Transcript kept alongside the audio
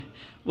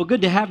Well,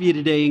 good to have you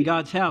today in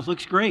God's house.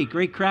 Looks great.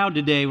 Great crowd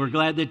today. We're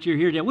glad that you're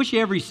here today. I wish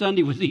every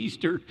Sunday was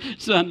Easter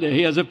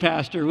Sunday as a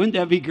pastor. Wouldn't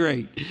that be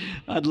great?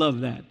 I'd love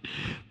that.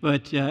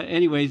 But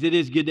anyways, it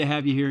is good to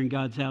have you here in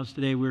God's house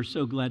today. We're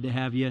so glad to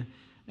have you.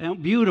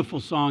 Beautiful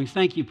songs.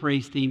 Thank you,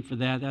 praise team, for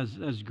that.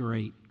 That's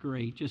great.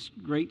 Great. Just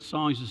great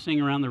songs to sing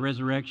around the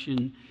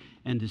resurrection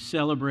and to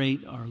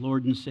celebrate our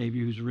Lord and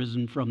Savior who's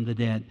risen from the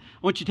dead. I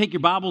want you to take your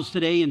Bibles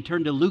today and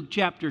turn to Luke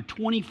chapter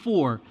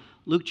 24.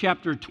 Luke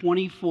chapter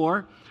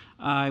 24.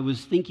 I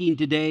was thinking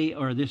today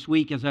or this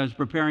week as I was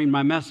preparing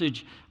my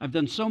message, I've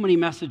done so many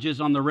messages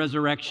on the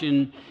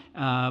resurrection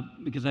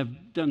because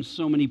I've done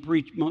so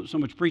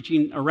much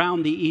preaching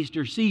around the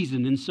Easter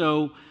season. And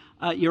so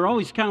you're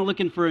always kind of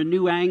looking for a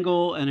new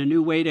angle and a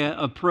new way to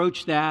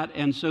approach that.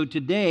 And so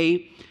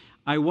today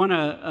I want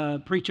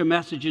to preach a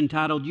message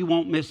entitled, You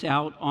Won't Miss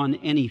Out on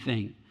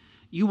Anything.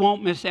 You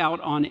won't miss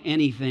out on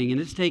anything.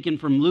 And it's taken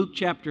from Luke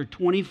chapter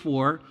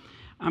 24.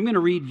 I'm going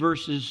to read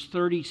verses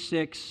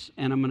 36,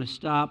 and I'm going to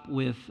stop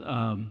with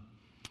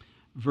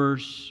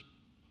verse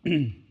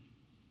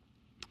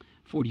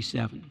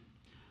 47.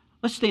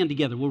 Let's stand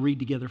together. We'll read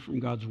together from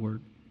God's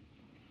Word.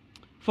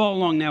 Follow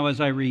along now as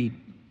I read.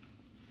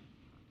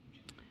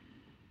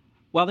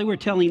 While they were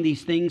telling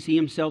these things, he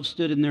himself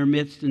stood in their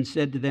midst and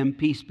said to them,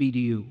 Peace be to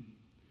you.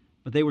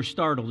 But they were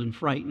startled and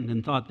frightened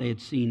and thought they had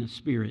seen a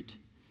spirit.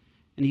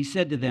 And he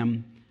said to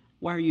them,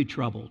 Why are you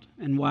troubled,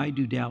 and why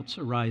do doubts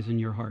arise in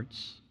your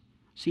hearts?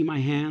 See my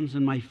hands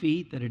and my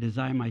feet, that it is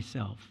I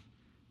myself.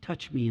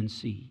 Touch me and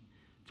see.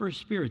 For a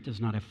spirit does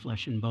not have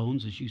flesh and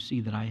bones, as you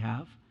see that I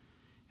have.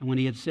 And when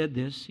he had said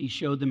this, he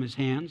showed them his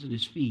hands and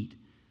his feet.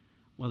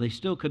 While they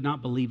still could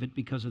not believe it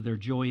because of their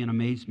joy and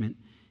amazement,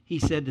 he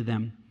said to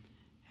them,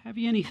 Have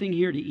you anything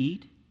here to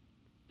eat?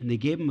 And they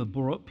gave him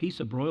a piece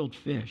of broiled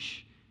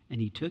fish,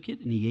 and he took it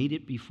and he ate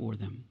it before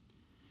them.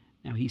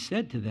 Now he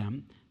said to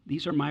them,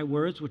 These are my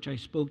words which I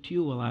spoke to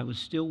you while I was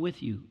still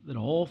with you, that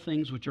all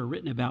things which are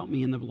written about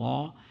me in the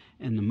law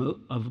and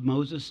of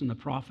Moses and the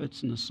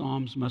prophets and the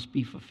Psalms must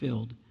be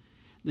fulfilled.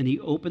 Then he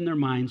opened their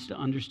minds to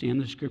understand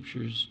the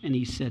Scriptures, and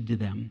he said to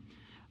them,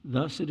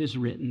 Thus it is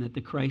written that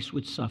the Christ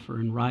would suffer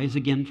and rise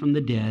again from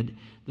the dead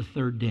the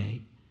third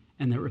day,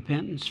 and that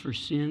repentance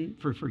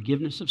for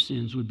forgiveness of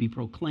sins would be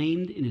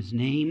proclaimed in his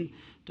name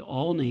to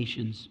all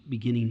nations,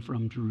 beginning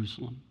from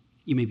Jerusalem.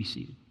 You may be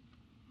seated.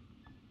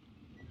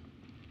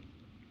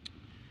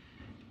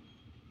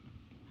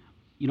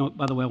 You know,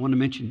 by the way, I want to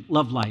mention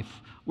Love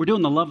Life. We're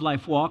doing the Love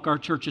Life Walk. Our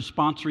church is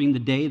sponsoring the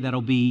day.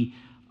 That'll be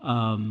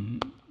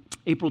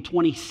April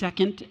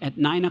 22nd at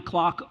 9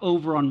 o'clock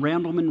over on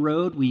Randleman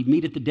Road. We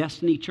meet at the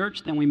Destiny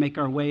Church, then we make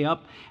our way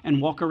up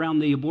and walk around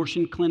the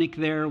abortion clinic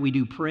there. We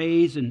do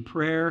praise and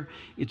prayer.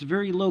 It's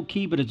very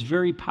low-key, but it's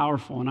very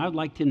powerful, and I'd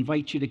like to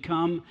invite you to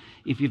come.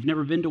 If you've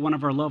never been to one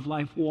of our Love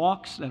Life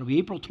Walks, that'll be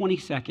April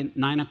 22nd,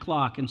 9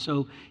 o'clock, and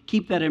so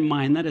keep that in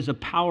mind. That is a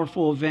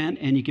powerful event,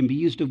 and you can be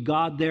used of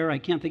God there. I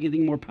can't think of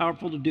anything more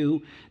powerful to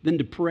do than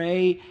to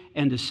pray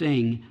and to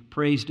sing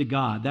praise to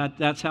God.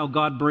 That's how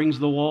God brings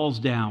the walls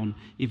down.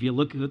 If you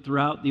look at it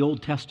throughout the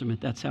Old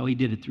Testament, that's how he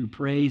did it, through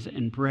praise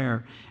and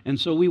prayer. And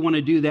so we want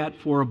to do that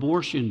for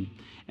abortion,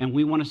 and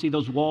we want to see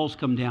those walls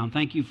come down.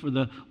 Thank you for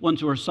the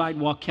ones who are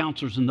sidewalk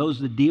counselors and those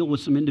that deal with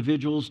some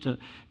individuals to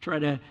try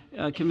to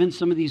convince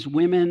some of these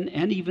women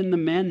and even the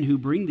men who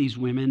bring these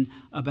women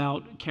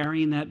about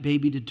carrying that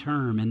baby to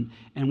term.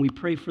 And we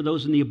pray for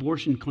those in the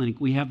abortion clinic.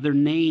 We have their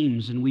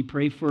names, and we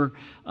pray for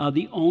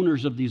the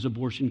owners of these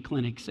abortion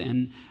clinics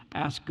and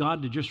ask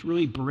God to just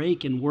really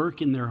break and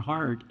work in their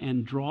heart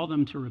and draw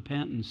them to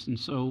repentance. And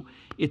so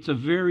it's a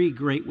very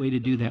great way to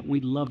do that.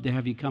 We'd love to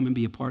have you come and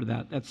be a part of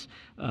that. That's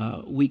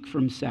a week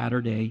from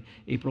Saturday,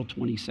 April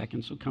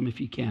 22nd, so come if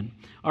you can.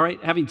 All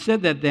right, having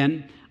said that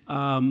then,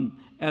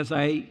 as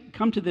I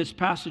come to this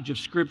passage of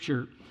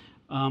Scripture,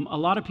 a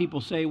lot of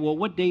people say, well,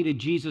 what day did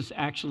Jesus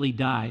actually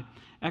die?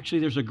 Actually,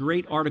 there's a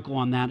great article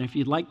on that. If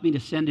you'd like me to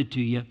send it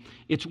to you,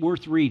 it's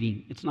worth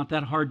reading. It's not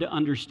that hard to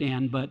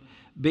understand, but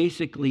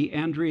basically,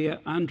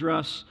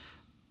 Andras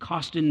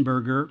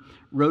Kostenberger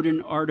wrote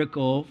an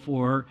article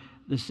for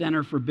the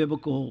Center for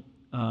Biblical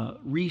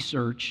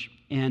Research,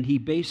 and he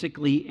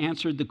basically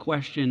answered the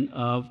question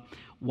of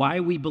why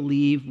we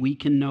believe we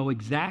can know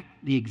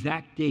the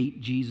exact date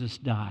Jesus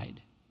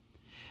died.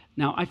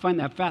 Now, I find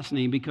that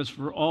fascinating because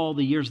for all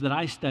the years that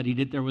I studied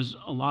it, there was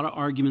a lot of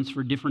arguments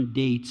for different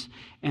dates,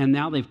 and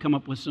now they've come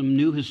up with some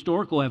new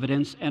historical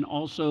evidence and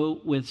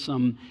also with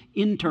some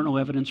internal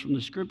evidence from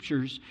the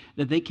Scriptures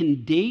that they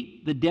can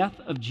date the death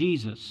of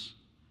Jesus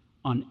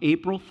on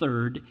April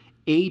 3rd,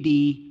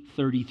 AD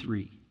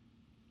 33.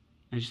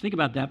 Now, just think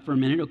about that for a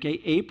minute, okay?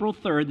 April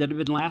 3rd, that would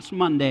have been last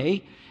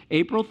Monday.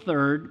 April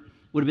 3rd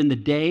would have been the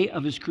day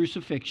of his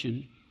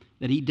crucifixion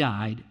that he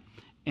died.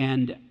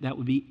 And that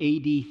would be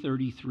AD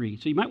 33.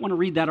 So you might want to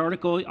read that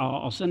article.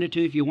 I'll send it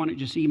to you. If you want it,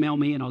 just email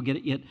me and I'll get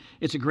it.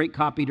 It's a great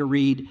copy to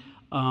read.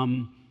 What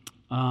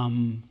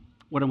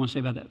I want to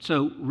say about that.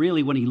 So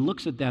really, when he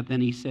looks at that,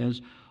 then he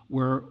says,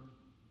 we're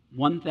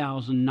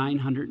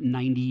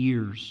 1,990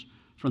 years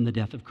from the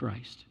death of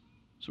Christ.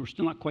 So we're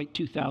still not quite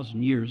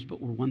 2,000 years, but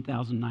we're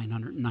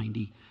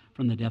 1,990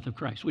 from the death of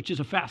Christ, which is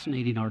a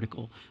fascinating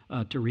article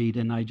to read,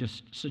 and I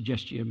just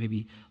suggest you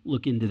maybe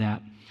look into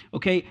that.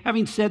 Okay,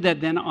 having said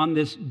that, then on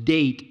this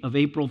date of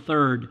April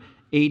 3rd,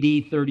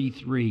 AD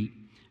 33,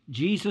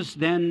 Jesus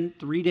then,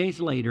 3 days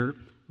later,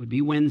 would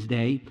be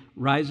Wednesday,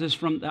 rises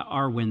from,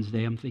 our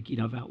Wednesday, I'm thinking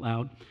of out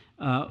loud,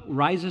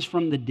 rises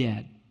from the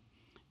dead,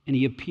 and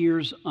he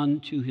appears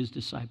unto his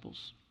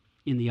disciples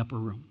in the upper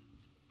room.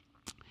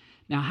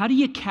 Now, how do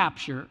you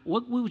capture,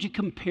 what would you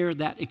compare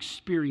that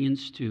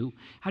experience to?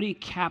 How do you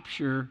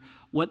capture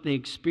what they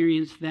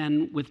experienced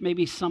then with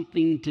maybe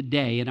something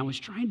today? And I was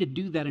trying to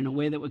do that in a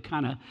way that would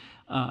kind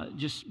of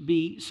just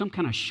be some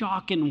kind of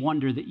shock and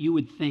wonder that you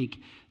would think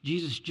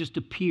Jesus just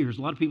appears.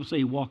 A lot of people say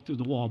he walked through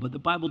the wall, but the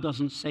Bible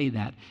doesn't say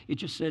that. It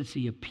just says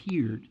he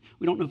appeared.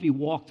 We don't know if he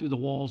walked through the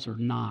walls or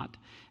not.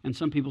 And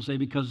some people say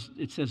because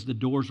it says the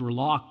doors were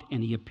locked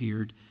and he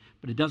appeared,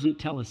 but it doesn't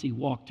tell us he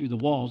walked through the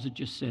walls. It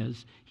just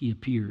says he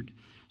appeared.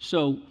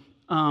 So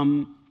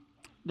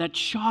that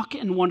shock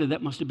and wonder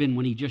that must have been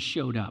when he just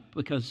showed up,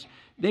 because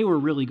they were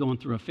really going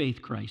through a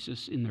faith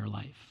crisis in their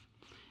life.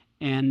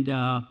 And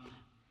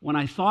when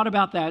I thought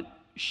about that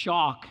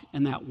shock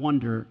and that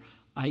wonder,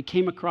 I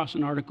came across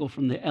an article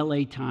from the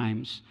LA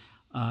Times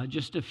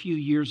just a few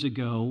years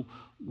ago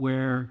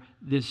where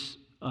this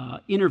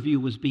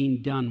interview was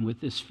being done with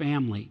this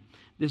family.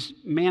 This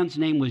man's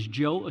name was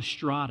Joe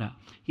Estrada.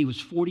 He was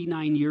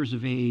 49 years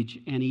of age,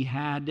 and he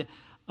had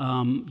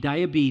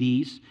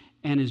diabetes,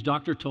 and his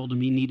doctor told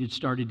him he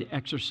started to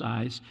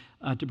exercise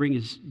to bring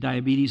his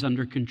diabetes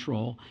under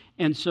control.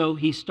 And so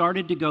he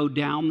started to go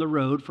down the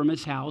road from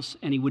his house,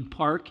 and he would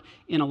park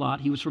in a lot.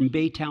 He was from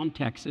Baytown,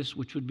 Texas,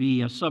 which would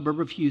be a suburb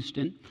of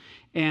Houston.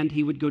 And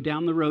he would go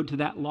down the road to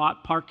that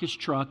lot, park his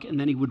truck, and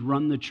then he would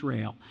run the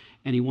trail.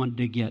 And he wanted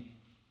to get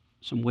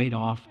some weight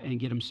off and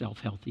get himself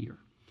healthier.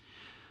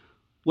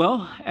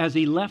 Well, as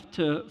he left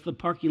the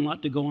parking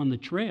lot to go on the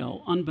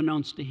trail,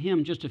 unbeknownst to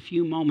him, just a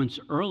few moments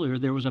earlier,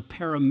 there was a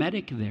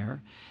paramedic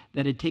there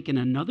that had taken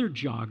another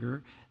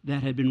jogger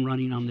that had been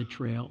running on the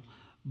trail,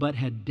 but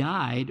had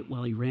died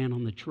while he ran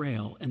on the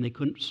trail, and they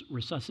couldn't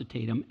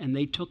resuscitate him, and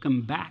they took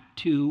him back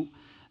to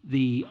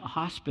the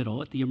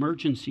hospital at the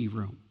emergency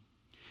room.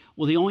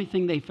 Well, the only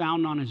thing they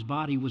found on his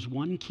body was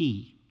one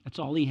key. That's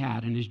all he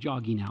had in his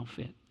jogging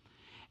outfit.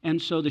 And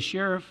so the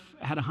sheriff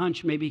had a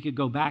hunch maybe he could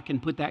go back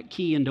and put that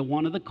key into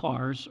one of the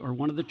cars or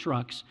one of the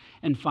trucks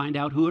and find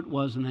out who it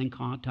was and then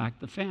contact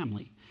the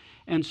family.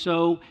 And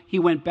so he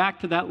went back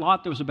to that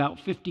lot. There was about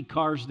 50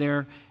 cars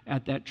there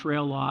at that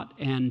trail lot,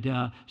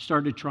 and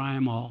started to try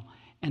them all.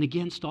 And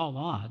against all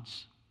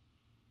odds,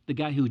 the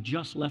guy who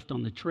just left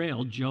on the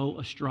trail, Joe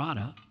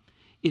Estrada,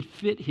 it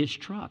fit his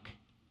truck.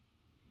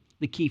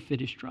 The key fit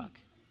his truck.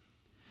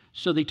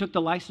 So they took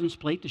the license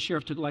plate, the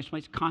sheriff took the license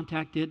plate,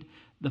 contacted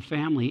the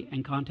family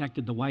and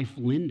contacted the wife,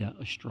 Linda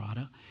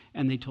Estrada,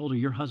 and they told her,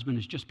 your husband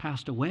has just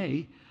passed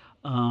away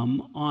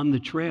on the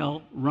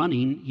trail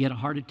running. He had a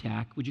heart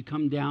attack. Would you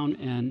come down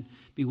and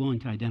be willing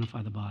to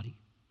identify the body?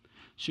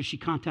 So she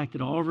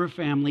contacted all of her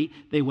family.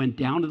 They went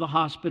down to the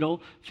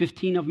hospital,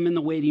 15 of them in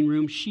the waiting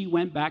room. She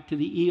went back to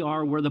the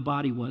ER where the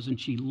body was, and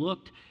she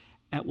looked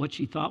at what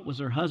she thought was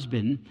her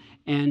husband,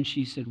 and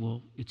she said,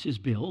 well, it's his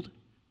build.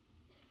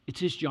 It's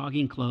his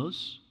jogging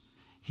clothes.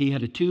 He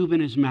had a tube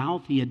in his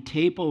mouth. He had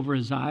tape over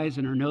his eyes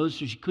and her nose,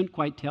 so she couldn't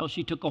quite tell.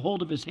 She took a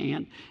hold of his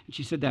hand, and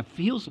she said, that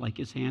feels like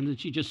his hand. And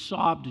she just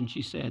sobbed, and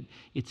she said,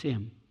 it's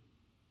him.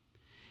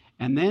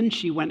 And then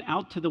she went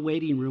out to the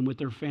waiting room with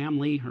her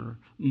family, her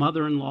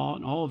mother-in-law,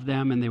 and all of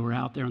them, and they were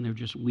out there, and they were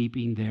just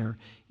weeping there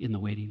in the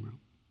waiting room.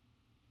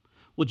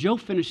 Well, Joe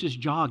finishes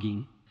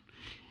jogging,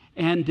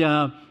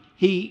 and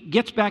he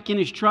gets back in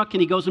his truck,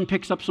 and he goes and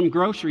picks up some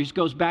groceries,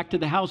 goes back to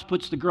the house,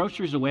 puts the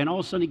groceries away, and all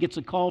of a sudden he gets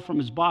a call from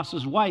his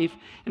boss's wife,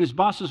 and his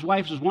boss's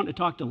wife was wanting to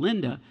talk to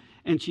Linda,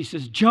 and she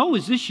says, Joe,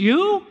 is this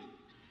you?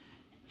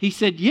 He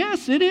said,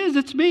 yes, it is,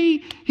 it's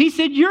me. He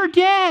said, you're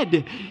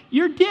dead,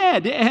 you're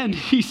dead. And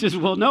he says,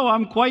 well, no,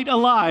 I'm quite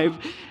alive.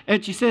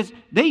 And she says,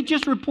 they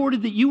just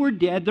reported that you were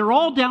dead. They're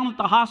all down at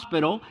the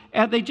hospital,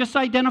 and they just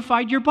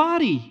identified your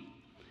body.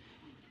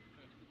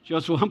 She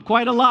goes, well, I'm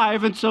quite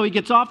alive. And so he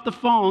gets off the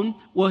phone.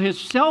 Well, his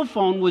cell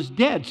phone was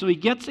dead. So he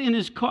gets in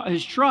his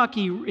truck.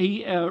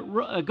 He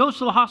goes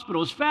to the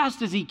hospital as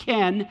fast as he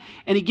can.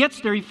 And he gets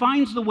there. He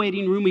finds the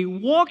waiting room. He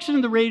walks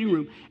into the waiting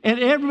room. And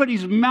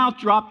everybody's mouth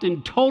dropped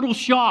in total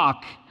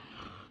shock.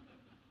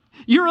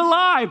 You're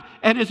alive.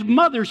 And his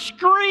mother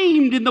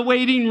screamed in the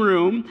waiting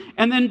room.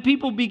 And then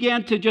people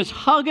began to just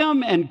hug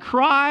him and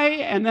cry.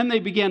 And then they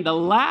began to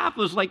laugh.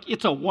 It was like,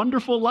 It's a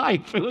Wonderful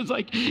Life. It was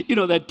like,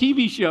 that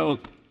TV show.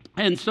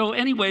 And so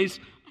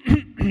anyways,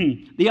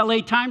 the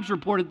LA Times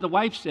reported, the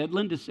wife said,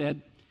 Linda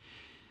said,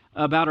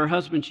 about her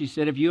husband, she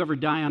said, if you ever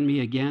die on me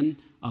again,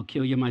 I'll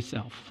kill you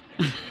myself.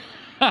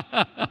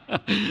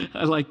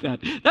 I like that.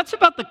 That's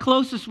about the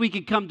closest we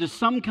could come to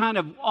some kind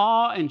of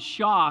awe and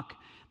shock.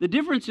 The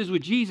difference is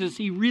with Jesus,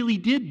 he really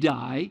did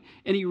die,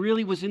 and he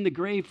really was in the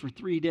grave for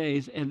 3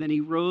 days, and then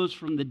he rose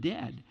from the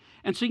dead.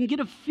 And so you can get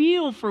a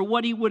feel for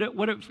what it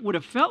would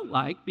have felt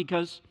like,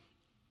 because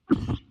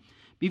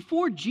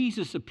before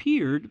Jesus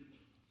appeared,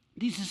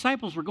 these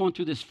disciples were going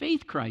through this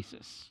faith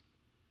crisis.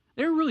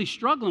 They were really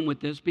struggling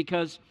with this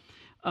because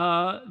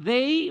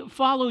they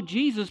followed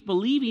Jesus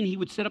believing he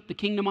would set up the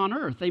kingdom on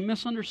earth. They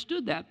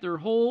misunderstood that their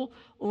whole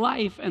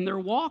life and their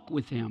walk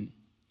with him.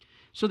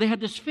 So they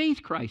had this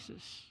faith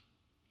crisis.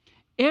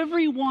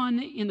 Everyone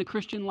in the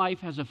Christian life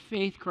has a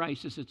faith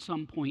crisis at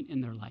some point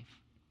in their life.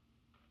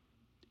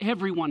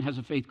 Everyone has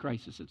a faith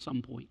crisis at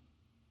some point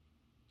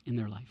in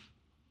their life.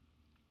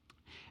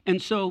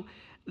 And so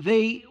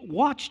they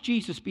watched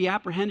Jesus be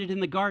apprehended in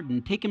the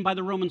garden, taken by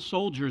the Roman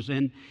soldiers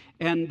and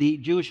the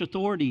Jewish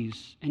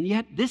authorities. And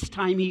yet this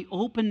time he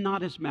opened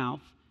not his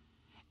mouth,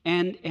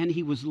 and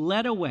he was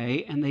led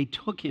away, and they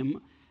took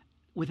him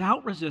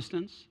without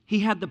resistance.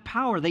 He had the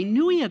power. They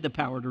knew he had the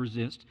power to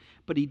resist,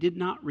 but he did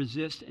not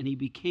resist, and he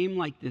became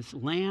like this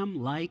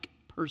lamb-like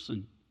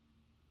person.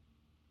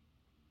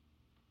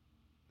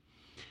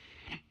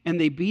 And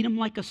they beat him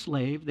like a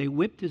slave. They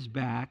whipped his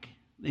back.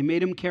 They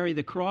made him carry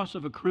the cross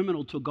of a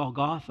criminal to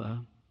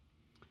Golgotha,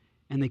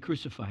 and they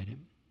crucified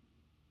him.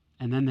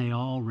 And then they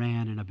all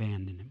ran and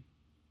abandoned him.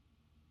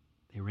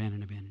 They ran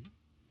and abandoned him.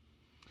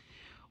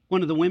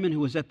 One of the women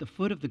who was at the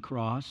foot of the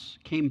cross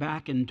came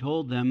back and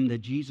told them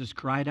that Jesus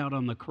cried out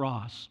on the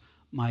cross,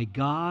 my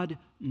God,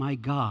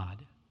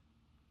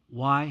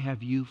 why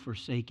have you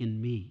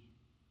forsaken me?"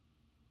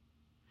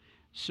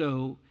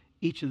 So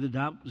each of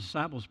the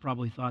disciples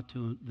probably thought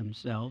to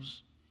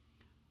themselves,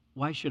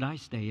 why should I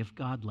stay if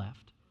God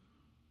left?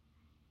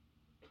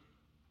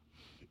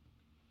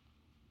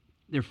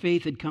 Their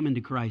faith had come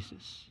into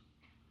crisis.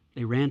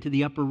 They ran to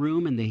the upper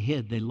room and they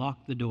hid. They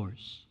locked the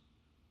doors,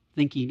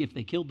 thinking if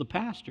they killed the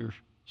pastor,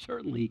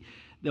 certainly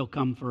they'll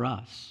come for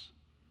us.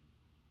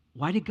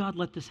 Why did God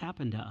let this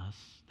happen to us?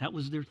 That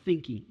was their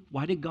thinking.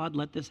 Why did God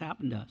let this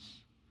happen to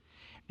us?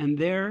 And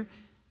there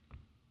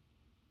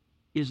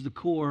is the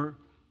core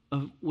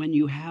of when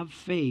you have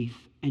faith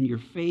and your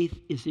faith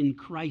is in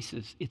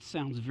crisis. It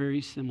sounds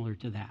very similar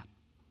to that.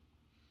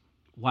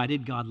 Why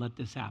did God let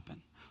this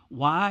happen?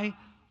 Why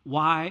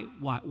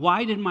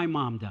did my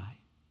mom die?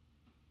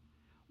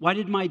 Why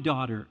did my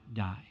daughter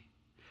die?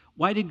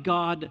 Why did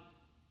God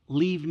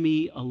leave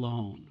me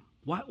alone?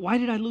 Why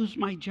did I lose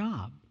my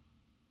job?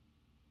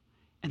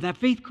 And that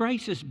faith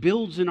crisis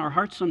builds in our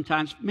hearts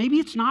sometimes. Maybe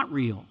it's not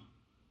real.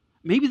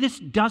 Maybe this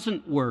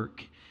doesn't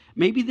work.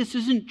 Maybe this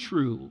isn't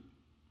true.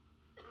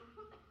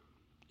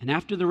 And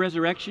after the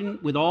resurrection,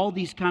 with all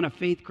these kind of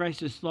faith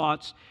crisis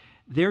thoughts,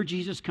 there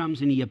Jesus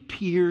comes and he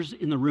appears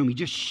in the room. He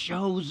just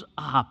shows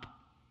up.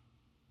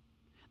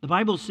 The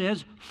Bible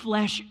says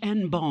flesh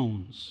and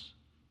bones.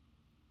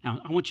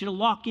 Now, I want you to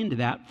lock into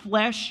that,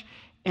 flesh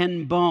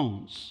and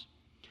bones.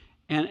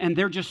 And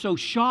they're just so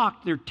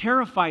shocked, they're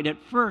terrified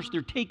at first,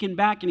 they're taken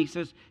back, and he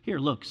says, here,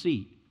 look,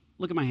 see,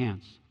 look at my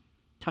hands.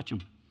 Touch them,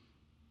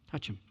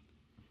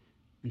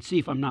 and see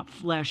if I'm not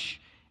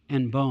flesh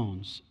and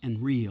bones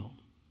and real.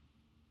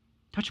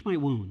 Touch my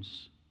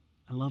wounds.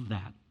 I love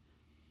that.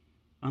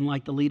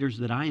 Unlike the leaders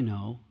that I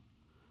know,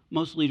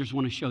 most leaders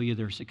want to show you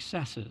their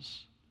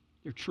successes,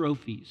 their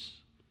trophies,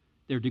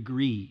 their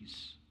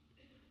degrees,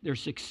 their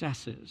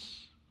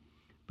successes.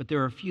 But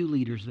there are a few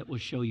leaders that will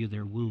show you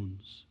their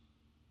wounds.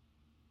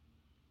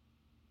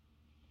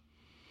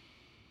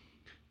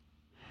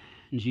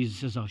 And Jesus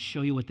says, I'll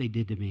show you what they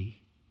did to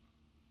me.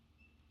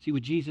 See,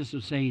 what Jesus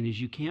was saying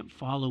is you can't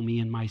follow me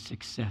in my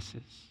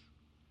successes.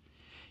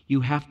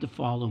 You have to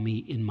follow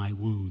me in my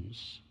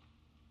wounds.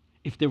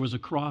 If there was a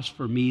cross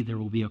for me, there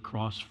will be a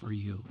cross for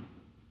you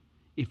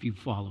if you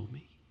follow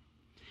me.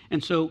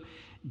 And so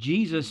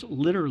Jesus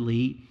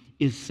literally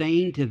is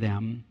saying to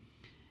them,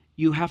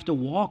 you have to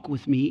walk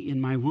with me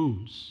in my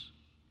wounds.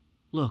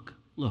 Look,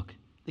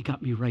 they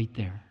got me right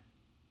there.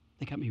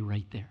 They got me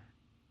right there.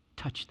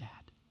 Touch that.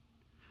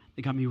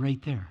 They got me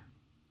right there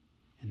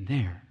and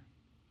there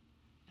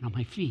and on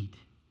my feet.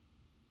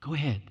 Go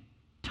ahead,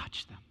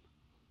 touch them.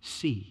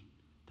 See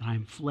that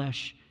I'm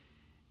flesh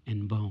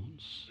and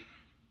bones.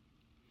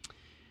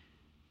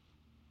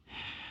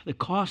 The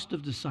cost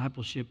of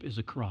discipleship is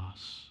a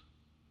cross.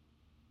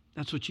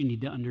 That's what you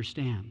need to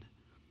understand.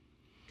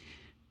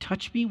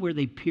 Touch me where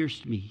they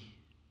pierced me.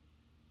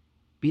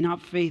 Be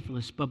not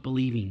faithless, but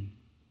believing.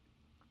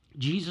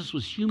 Jesus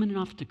was human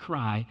enough to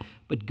cry,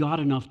 but God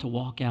enough to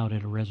walk out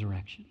at a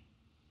resurrection.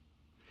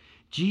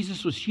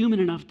 Jesus was human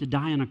enough to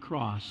die on a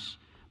cross,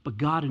 but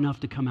God enough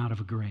to come out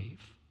of a grave.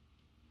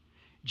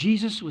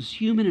 Jesus was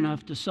human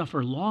enough to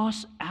suffer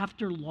loss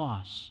after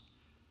loss,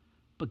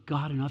 but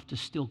God enough to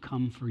still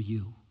come for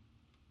you.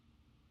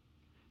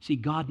 See,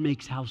 God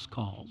makes house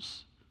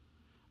calls.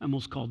 I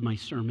almost called my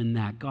sermon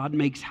that. God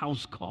makes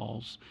house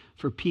calls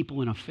for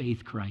people in a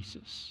faith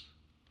crisis.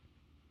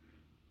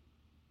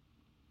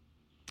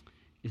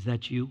 Is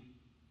that you?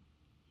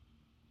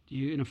 Are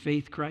you in a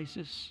faith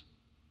crisis?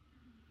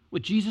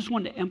 What Jesus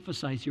wanted to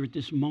emphasize here at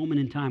this moment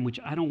in time, which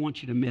I don't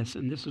want you to miss,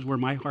 and this is where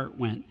my heart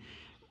went.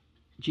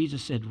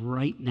 Jesus said,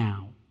 right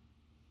now,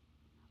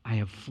 I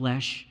have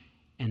flesh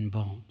and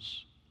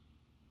bones.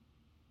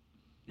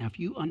 Now, if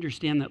you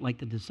understand that like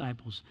the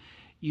disciples,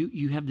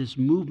 you have this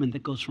movement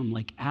that goes from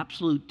like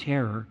absolute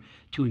terror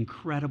to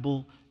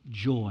incredible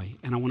joy.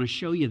 And I want to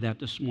show you that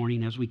this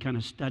morning as we kind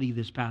of study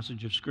this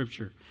passage of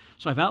Scripture.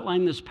 So I've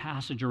outlined this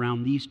passage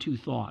around these two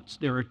thoughts.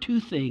 There are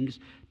two things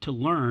to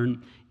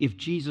learn if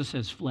Jesus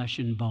has flesh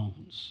and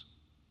bones.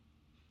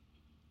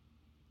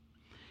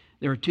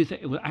 There are two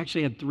things. Well, I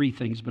actually had three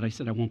things, but I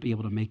said I won't be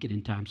able to make it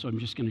in time, so I'm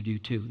just going to do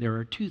two. There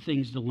are two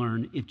things to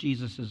learn if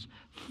Jesus is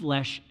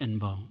flesh and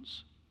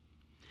bones.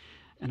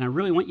 And I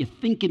really want you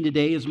thinking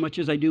today as much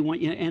as I do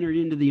want you to enter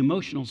into the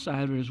emotional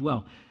side of it as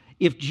well.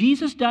 If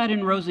Jesus died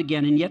and rose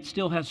again and yet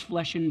still has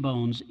flesh and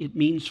bones, it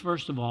means,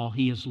 first of all,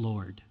 he is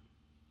Lord.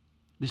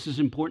 This is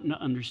important to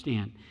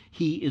understand.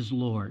 He is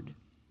Lord.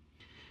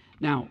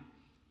 Now,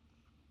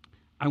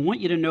 I want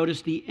you to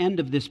notice the end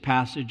of this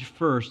passage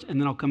first, and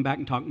then I'll come back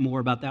and talk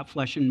more about that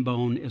flesh and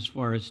bone as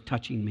far as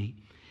touching me.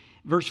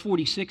 Verse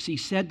 46, he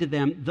said to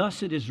them,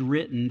 "Thus it is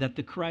written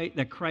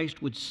that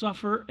Christ would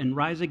suffer and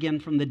rise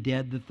again from the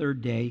dead the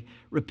third day.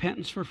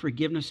 Repentance for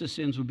forgiveness of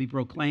sins would be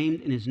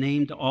proclaimed in his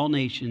name to all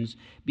nations,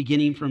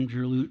 beginning from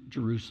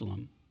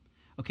Jerusalem."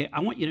 Okay, I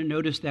want you to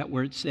notice that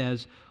where it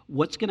says,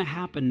 what's going to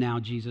happen now,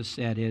 Jesus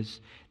said, is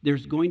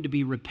there's going to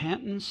be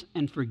repentance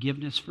and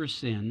forgiveness for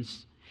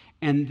sins,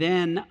 and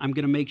then I'm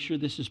going to make sure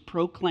this is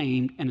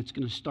proclaimed, and it's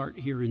going to start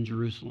here in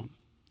Jerusalem,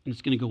 and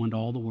it's going to go into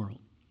all the world.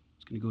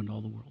 It's going to go into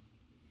all the world.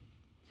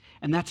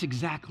 And that's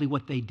exactly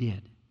what they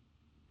did.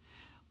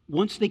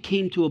 Once they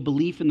came to a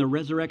belief in the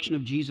resurrection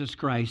of Jesus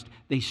Christ,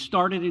 they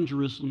started in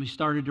Jerusalem, they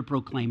started to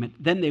proclaim it.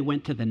 Then they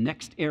went to the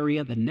next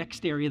area, the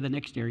next area, the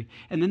next area.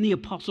 And then the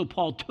Apostle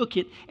Paul took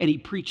it and he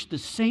preached the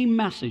same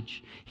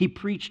message. He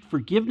preached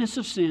forgiveness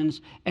of sins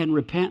and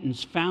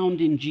repentance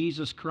found in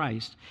Jesus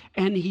Christ.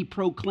 And he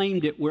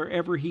proclaimed it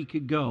wherever he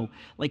could go.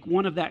 Like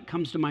one of that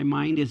comes to my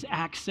mind is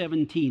Acts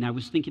 17. I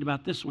was thinking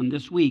about this one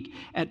this week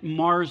at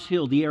Mars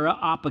Hill, the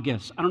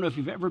Areopagus. I don't know if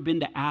you've ever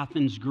been to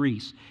Athens,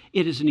 Greece.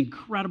 It is an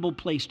incredible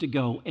place to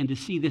go and to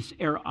see this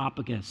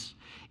Areopagus.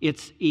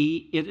 It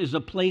is a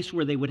place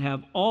where they would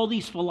have all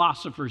these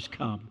philosophers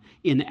come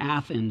in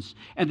Athens,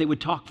 and they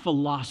would talk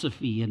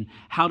philosophy and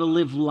how to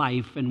live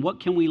life and what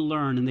can we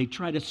learn, and they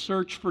try to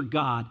search for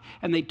God,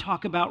 and they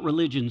talk about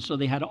religion. So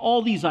they had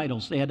all these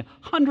idols. They had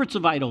hundreds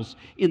of idols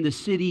in the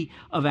city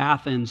of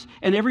Athens,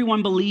 and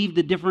everyone believed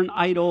a different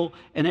idol,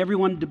 and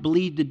everyone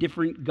believed a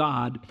different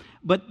God,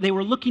 but they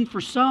were looking for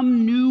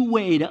some new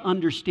way to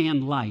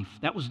understand life.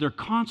 That was their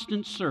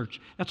constant search.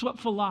 That's what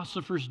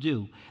philosophers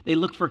do. They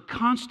look for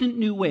constant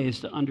new ways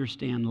to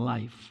understand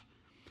life.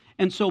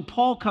 And so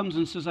Paul comes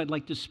and says, "I'd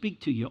like to speak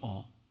to you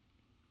all."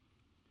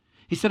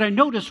 He said, "I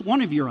noticed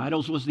one of your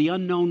idols was the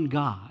unknown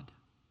God."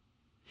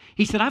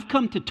 He said, "I've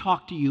come to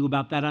talk to you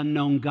about that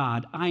unknown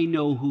God. I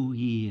know who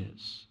he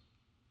is."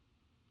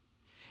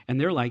 And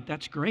they're like,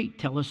 "That's great.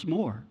 Tell us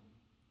more."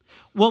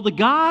 Well, the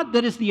God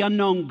that is the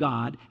unknown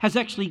God has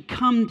actually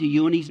come to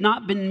you, and he's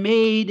not been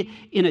made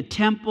in a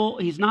temple.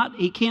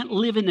 He can't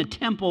live in a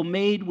temple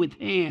made with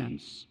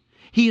hands.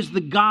 He is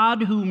the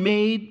God who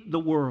made the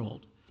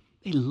world.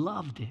 They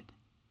loved it.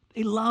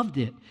 They loved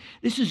it.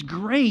 This is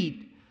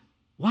great.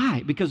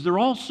 Why? Because they're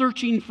all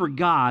searching for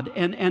God,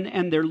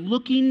 and they're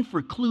looking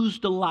for clues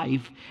to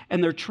life,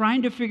 and they're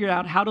trying to figure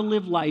out how to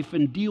live life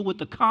and deal with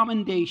the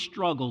common day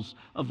struggles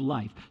of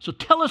life. So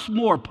tell us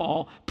more,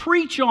 Paul.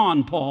 Preach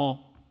on,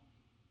 Paul.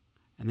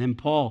 And then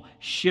Paul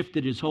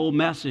shifted his whole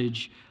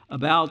message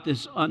about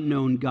this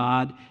unknown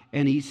God,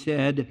 and he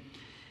said,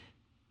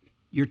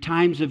 "Your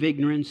times of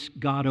ignorance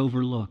God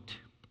overlooked.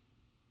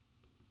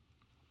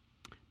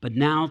 But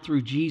now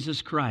through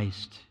Jesus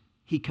Christ,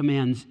 he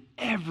commands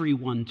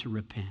everyone to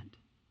repent."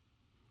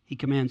 He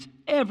commands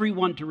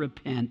everyone to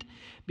repent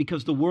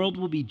because the world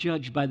will be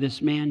judged by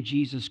this man,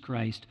 Jesus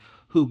Christ,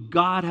 who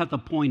God hath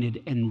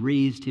appointed and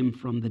raised him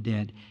from the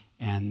dead.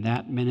 And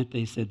that minute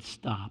they said,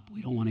 "Stop.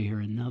 We don't want to hear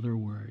another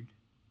word.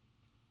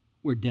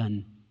 We're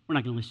done. We're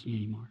not going to listen to you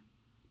anymore."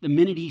 The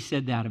minute he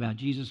said that about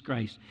Jesus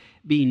Christ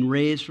being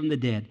raised from the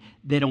dead,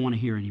 they don't want to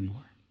hear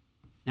anymore.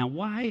 Now,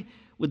 why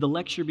would the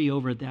lecture be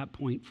over at that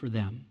point for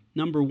them?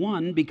 Number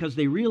one, because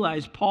they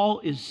realize Paul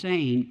is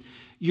saying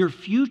your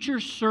future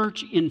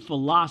search in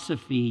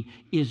philosophy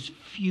is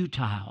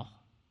futile,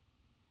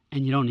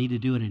 and you don't need to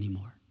do it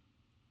anymore.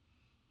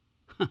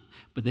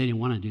 But they didn't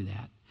want to do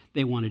that.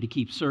 They wanted to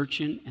keep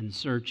searching and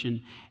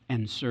searching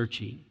and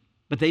searching.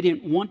 But they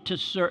didn't want to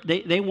search.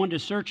 They wanted to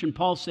search, and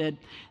Paul said,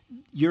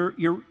 your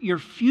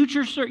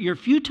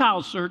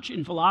futile search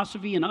in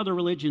philosophy and other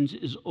religions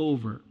is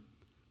over.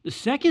 The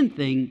second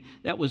thing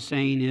that was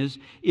saying is,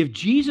 if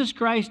Jesus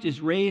Christ is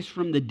raised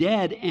from the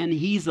dead and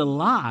he's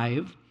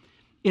alive,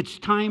 it's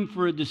time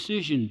for a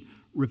decision.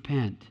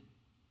 Repent.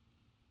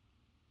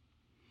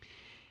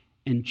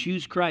 And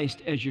choose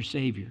Christ as your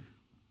Savior.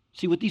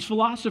 See, what these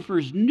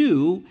philosophers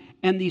knew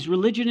and these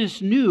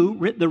religionists knew,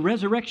 the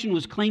resurrection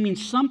was claiming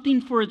something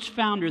for its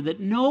founder that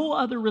no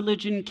other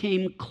religion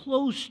came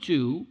close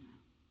to,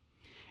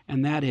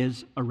 and that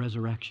is a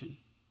resurrection.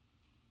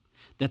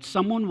 that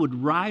someone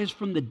would rise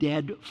from the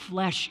dead,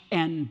 flesh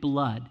and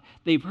blood.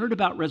 They've heard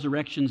about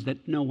resurrections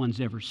that no one's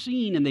ever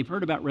seen, and they've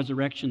heard about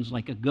resurrections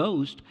like a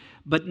ghost,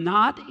 but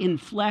not in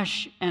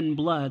flesh and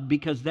blood,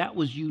 because that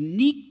was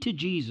unique to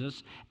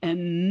Jesus,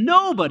 and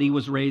nobody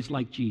was raised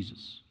like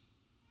Jesus.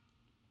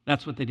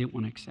 That's what they didn't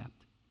want to accept.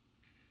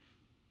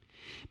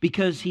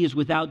 Because he is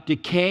without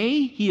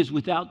decay, he is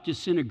without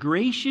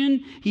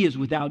disintegration, he is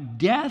without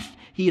death,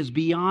 he is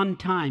beyond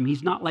time.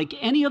 He's not like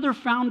any other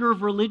founder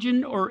of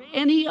religion or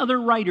any other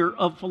writer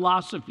of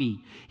philosophy.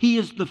 He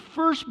is the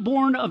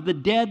firstborn of the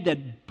dead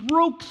that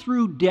broke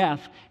through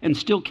death and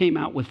still came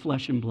out with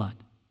flesh and blood.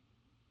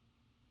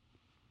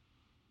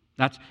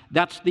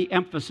 That's the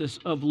emphasis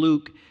of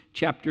Luke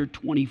chapter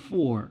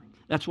 24.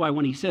 That's why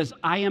when he says,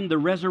 I am the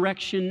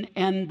resurrection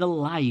and the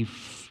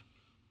life,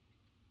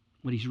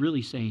 what he's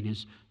really saying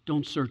is,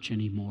 don't search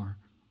anymore,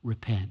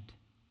 repent.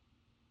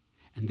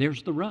 And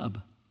there's the rub.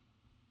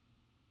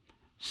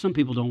 Some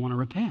people don't want to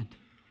repent.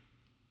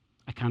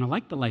 I kind of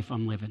like the life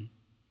I'm living.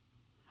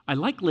 I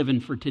like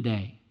living for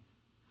today.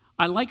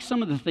 I like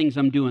some of the things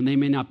I'm doing. They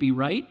may not be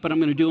right, but I'm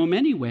going to do them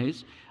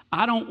anyways.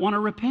 I don't want to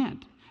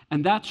repent.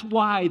 And that's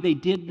why they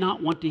did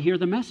not want to hear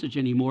the message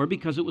anymore,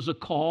 because it was a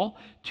call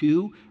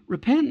to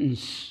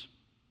repentance.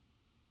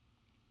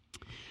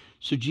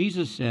 So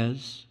Jesus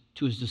says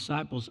to his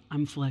disciples,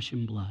 I'm flesh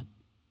and blood.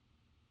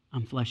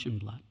 I'm flesh and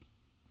blood.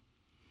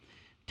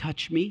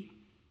 Touch me,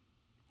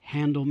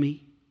 handle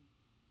me.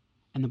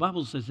 And the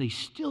Bible says they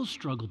still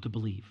struggled to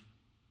believe.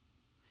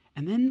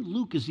 And then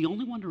Luke is the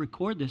only one to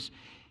record this.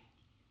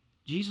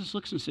 Jesus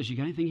looks and says, you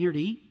got anything here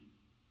to eat?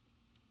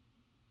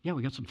 Yeah,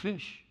 we got some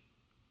fish.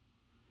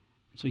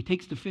 So he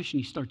takes the fish and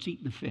he starts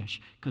eating the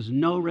fish, because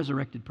no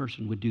resurrected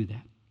person would do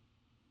that.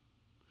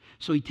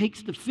 So he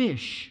takes the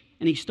fish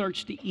and he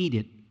starts to eat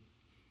it.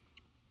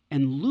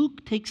 And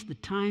Luke takes the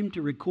time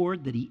to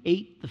record that he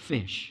ate the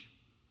fish.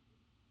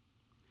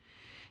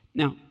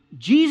 Now,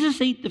 Jesus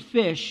ate the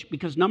fish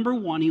because, number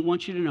one, he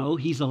wants you to know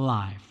he's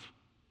alive.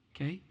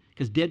 Okay?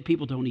 Because dead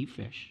people don't eat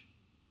fish.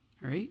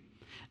 All right?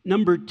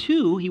 Number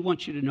two, he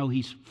wants you to know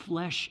he's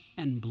flesh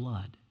and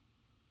blood,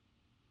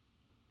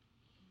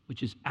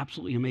 which is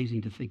absolutely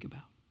amazing to think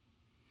about.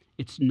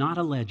 It's not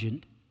a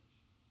legend.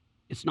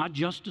 It's not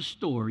just a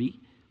story.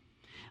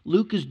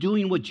 Luke is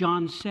doing what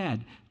John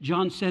said.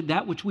 John said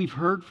that which we've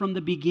heard from the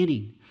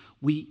beginning.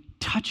 We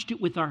touched it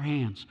with our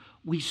hands.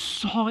 We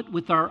saw it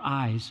with our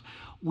eyes.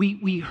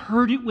 We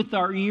heard it with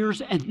our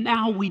ears, and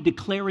now we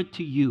declare it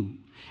to you.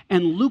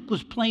 And Luke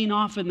was playing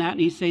off in that,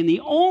 and he's saying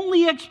the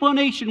only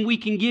explanation we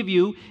can give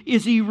you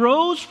is he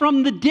rose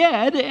from the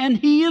dead and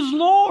he is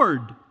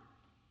Lord.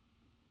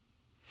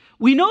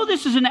 We know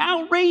this is an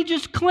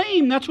outrageous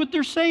claim. That's what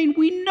they're saying.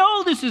 We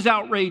know this is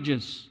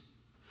outrageous.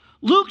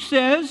 Luke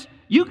says,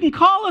 you can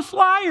call us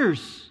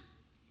liars.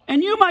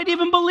 And you might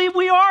even believe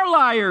we are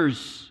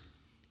liars,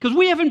 because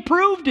we haven't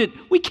proved it.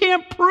 We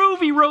can't prove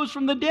he rose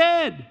from the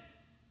dead.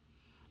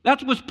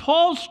 That was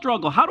Paul's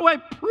struggle. How do I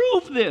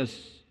prove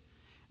this?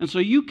 And so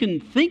you can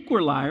think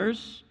we're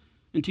liars,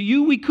 and to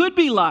you we could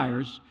be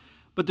liars,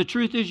 but the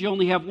truth is you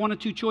only have one of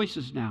two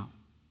choices now.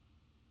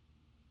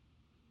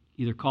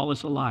 Either call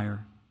us a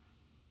liar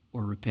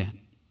or repent.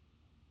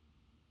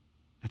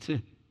 That's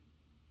it.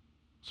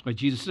 That's why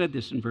Jesus said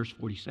this in verse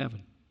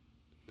 47.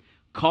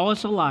 Call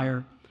us a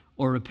liar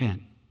or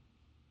repent.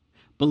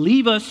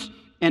 Believe us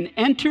and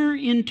enter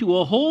into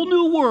a whole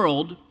new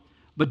world,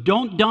 but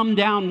don't dumb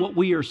down what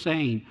we are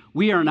saying.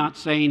 We are not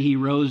saying he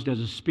rose as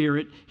a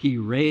spirit, he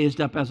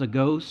raised up as a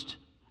ghost,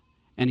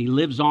 and he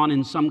lives on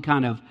in some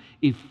kind of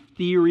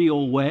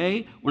ethereal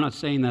way. We're not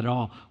saying that at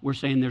all. We're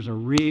saying there's a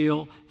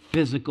real,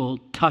 physical,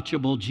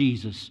 touchable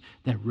Jesus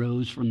that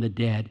rose from the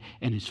dead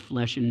and is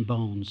flesh and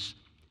bones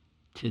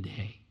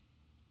today,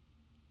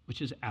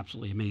 which is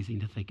absolutely amazing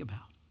to think about.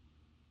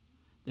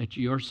 That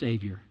your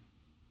Savior,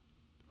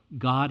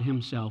 God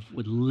himself,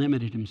 would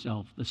limit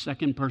himself, the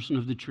second person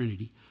of the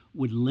Trinity,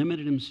 would limit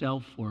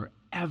himself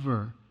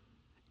forever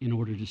in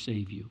order to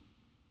save you.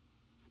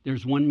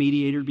 There's one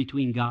mediator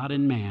between God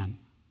and man,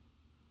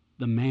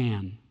 the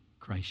man,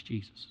 Christ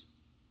Jesus.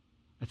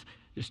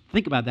 Just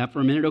think about that for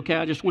a minute, okay?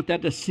 I just want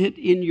that to sit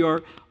in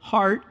your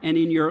heart and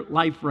in your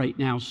life right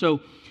now.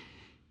 So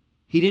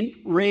he didn't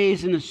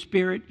raise in the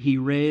spirit, he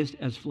raised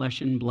as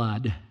flesh and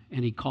blood.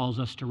 And he calls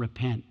us to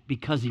repent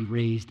because he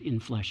raised in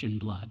flesh and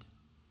blood.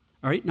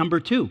 All right, number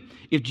two,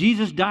 if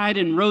Jesus died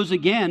and rose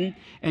again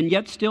and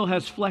yet still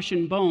has flesh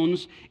and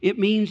bones, it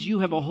means you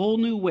have a whole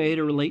new way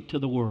to relate to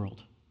the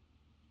world.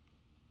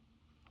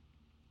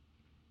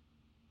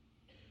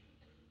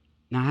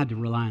 Now, I had to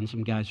rely on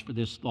some guys for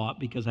this thought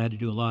because I had to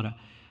do a lot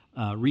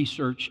of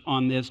research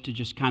on this to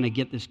just kind of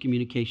get this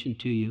communication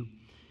to you.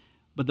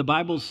 But the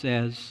Bible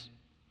says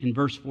in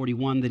verse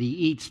 41 that he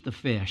eats the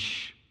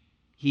fish.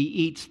 He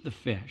eats the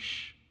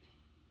fish.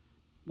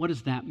 What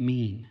does that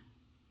mean?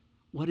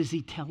 What is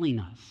he telling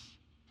us?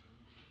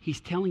 He's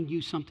telling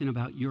you something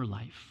about your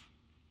life.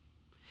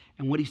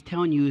 And what he's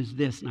telling you is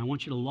this, and I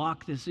want you to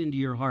lock this into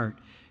your heart.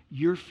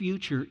 Your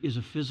future is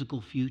a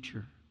physical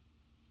future.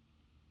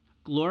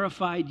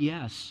 Glorified,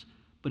 yes,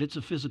 but it's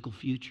a physical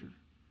future.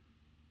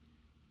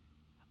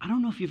 I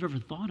don't know if you've ever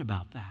thought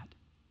about that.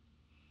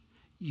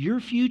 Your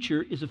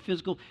future is a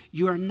physical.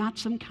 You are not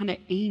some kind of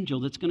angel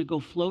that's going to go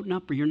floating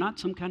up, or you're not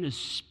some kind of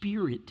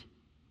spirit.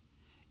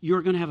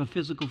 You're going to have a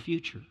physical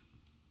future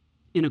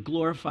in a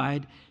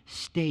glorified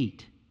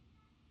state.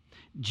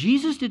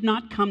 Jesus did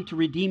not come to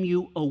redeem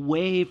you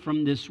away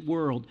from this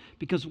world,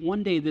 because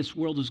one day this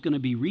world is going to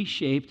be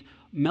reshaped,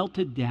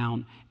 melted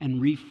down,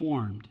 and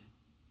reformed.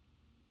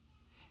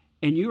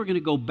 And you're going to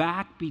go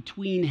back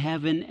between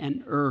heaven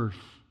and earth.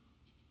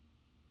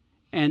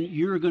 And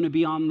you're going to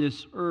be on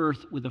this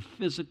earth with a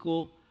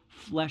physical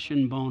flesh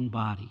and bone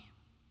body.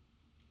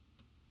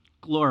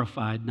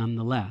 Glorified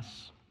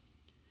nonetheless.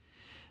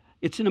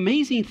 It's an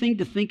amazing thing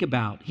to think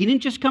about. He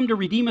didn't just come to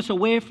redeem us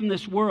away from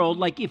this world.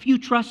 Like, if you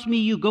trust me,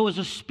 you go as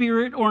a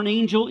spirit or an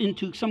angel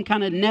into some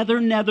kind of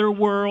nether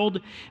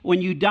world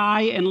when you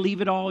die and leave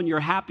it all and you're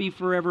happy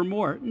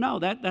forevermore. No,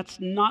 that's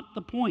not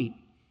the point.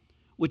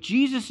 What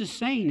Jesus is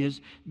saying is,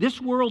 this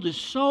world is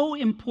so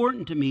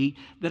important to me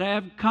that I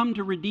have come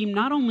to redeem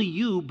not only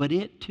you, but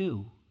it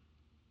too.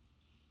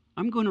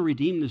 I'm going to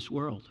redeem this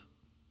world.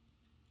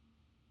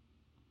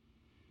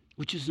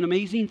 Which is an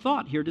amazing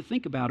thought here to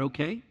think about,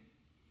 okay?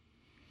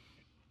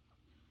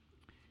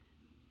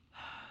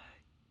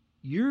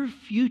 Your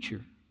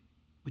future,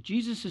 what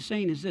Jesus is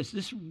saying is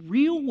this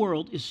real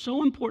world is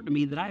so important to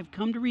me that I have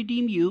come to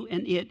redeem you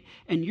and it,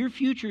 and your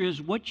future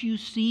is what you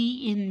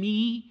see in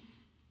me,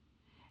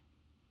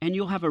 and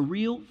you'll have a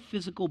real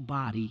physical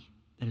body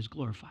that is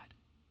glorified.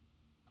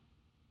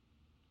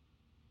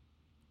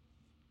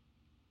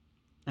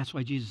 That's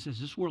why Jesus says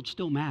this world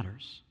still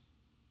matters.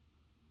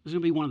 This is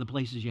going to be one of the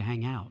places you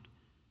hang out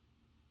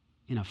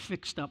in a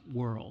fixed up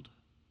world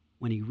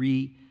when he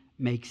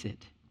remakes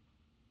it.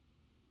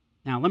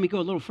 Now, let me go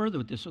a little further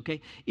with this,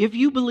 okay? If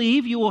you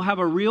believe you will have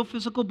a real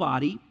physical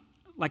body,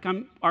 like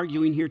I'm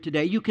arguing here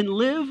today, you can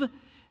live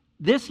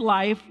this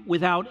life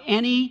without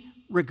any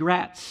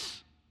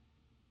regrets.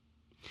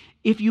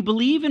 If you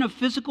believe in a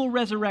physical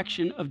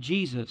resurrection of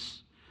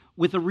Jesus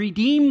with a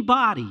redeemed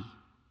body,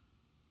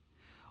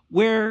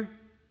 where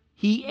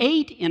he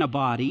ate in a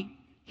body,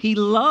 he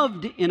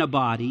loved in a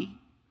body,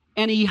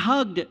 and he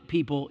hugged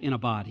people in a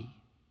body,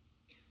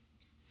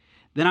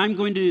 then I'm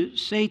going to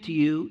say to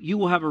you, you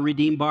will have a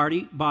redeemed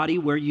body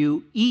where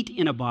you eat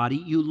in a body,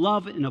 you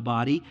love in a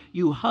body,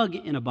 you hug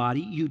in a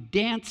body, you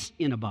dance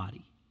in a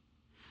body.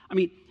 I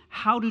mean,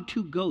 how do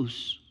two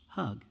ghosts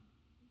hug?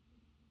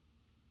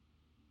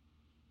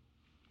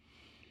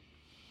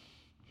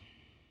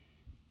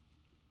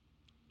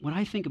 What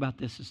I think about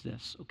this is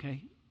this,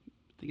 okay?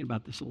 Thinking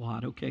about this a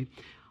lot, okay?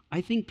 I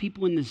think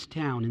people in this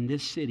town, in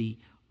this city,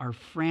 are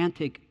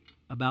frantic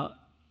about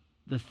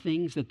the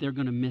things that they're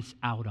going to miss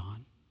out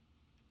on.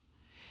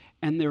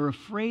 And they're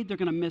afraid they're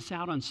going to miss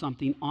out on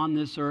something on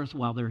this earth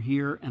while they're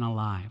here and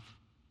alive.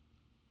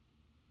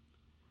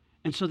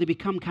 And so they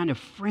become kind of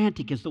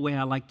frantic, is the way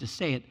I like to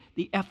say it.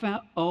 The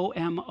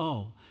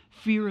FOMO,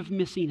 fear of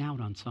missing out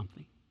on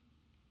something.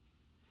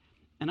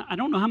 And I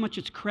don't know how much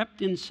it's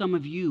crept in some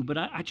of you, but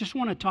I just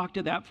want to talk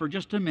to that for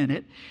just a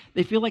minute.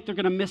 They feel like they're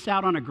going to miss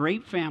out on a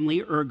great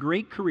family or a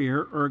great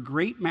career or a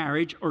great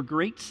marriage or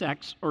great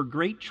sex or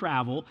great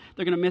travel.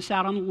 They're going to miss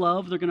out on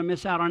love. They're going to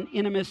miss out on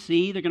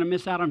intimacy. They're going to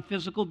miss out on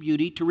physical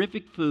beauty,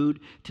 terrific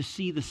food, to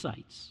see the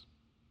sights.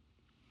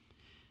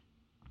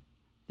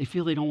 They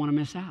feel they don't want to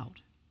miss out.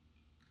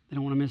 They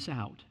don't want to miss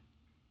out.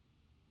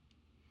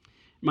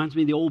 Reminds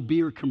me of the old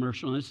beer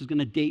commercial, and this is going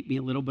to date me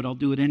a little, but I'll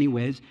do it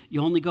anyways.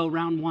 You only go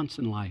around once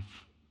in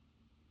life.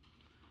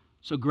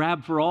 So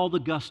grab for all the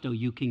gusto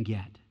you can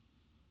get.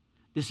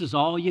 This is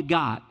all you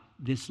got,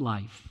 this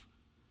life.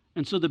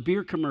 And so the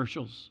beer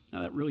commercials,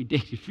 now that really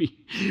dated me,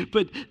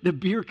 but the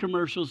beer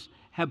commercials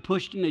have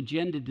pushed an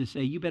agenda to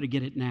say, you better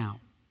get it now.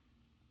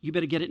 You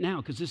better get it now,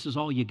 because this is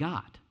all you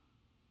got,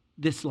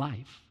 this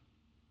life.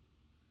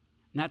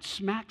 And that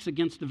smacks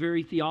against the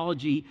very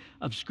theology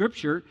of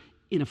Scripture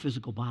in a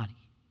physical body.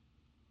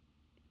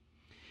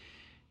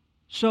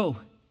 So,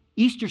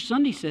 Easter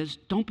Sunday says,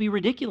 don't be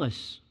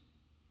ridiculous.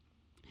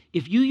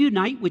 If you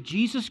unite with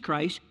Jesus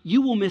Christ,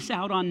 you will miss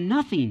out on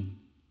nothing.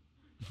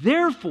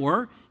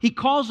 Therefore, he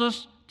calls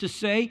us to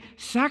say,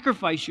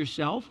 sacrifice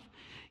yourself,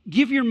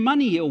 give your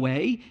money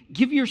away,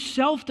 give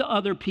yourself to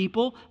other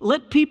people,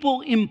 let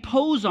people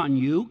impose on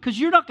you, because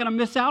you're not going to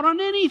miss out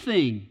on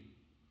anything.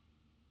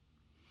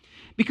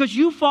 Because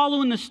you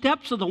follow in the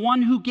steps of the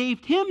one who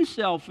gave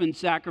himself in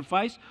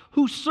sacrifice,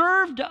 who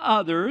served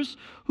others,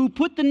 who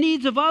put the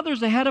needs of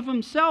others ahead of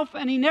himself,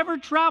 and he never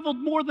traveled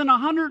more than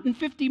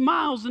 150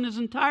 miles in his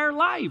entire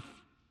life.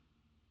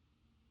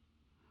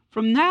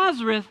 From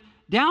Nazareth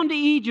down to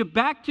Egypt,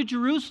 back to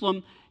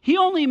Jerusalem, he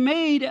only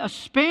made a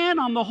span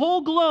on the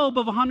whole globe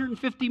of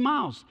 150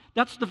 miles.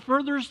 That's the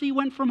furthest he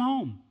went from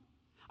home.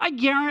 I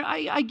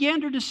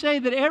gander to say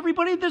that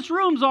everybody in this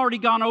room's already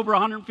gone over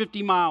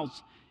 150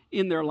 miles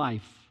in their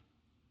life.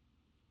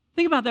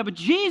 Think about that. But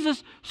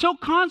Jesus so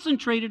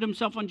concentrated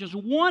himself on just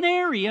one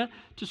area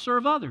to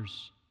serve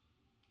others.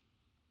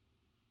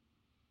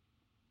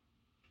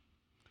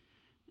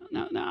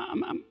 Now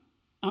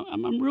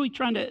I'm really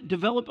trying to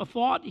develop a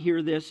thought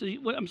here.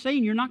 What I'm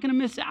saying, you're not going to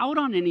miss out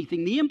on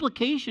anything. The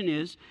implication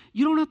is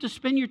you don't have to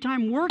spend your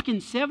time working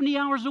 70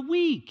 hours a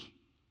week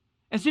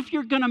as if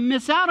you're going to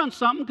miss out on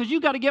something because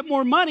you've got to get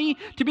more money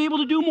to be able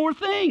to do more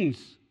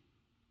things.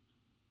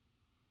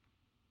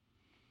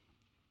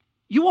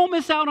 You won't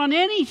miss out on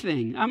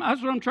anything.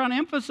 That's what I'm trying to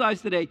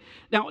emphasize today.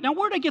 Now,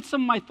 where did I get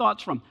some of my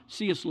thoughts from?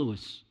 C.S.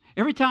 Lewis.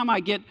 Every time I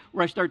get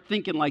where I start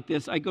thinking like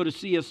this, I go to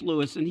C.S.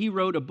 Lewis, and he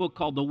wrote a book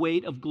called The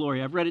Weight of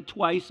Glory. I've read it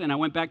twice, and I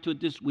went back to it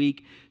this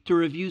week to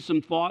review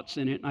some thoughts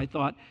in it, and I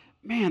thought,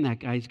 man, that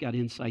guy's got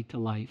insight to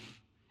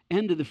life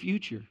and to the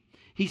future.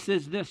 He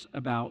says this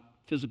about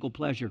physical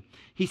pleasure.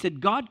 He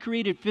said, God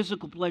created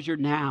physical pleasure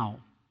now.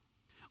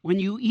 When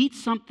you eat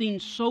something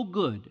so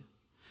good,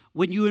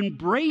 when you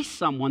embrace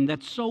someone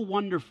that's so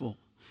wonderful,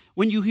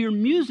 when you hear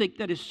music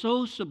that is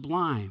so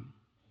sublime,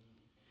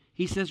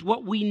 he says,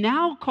 what we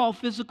now call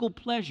physical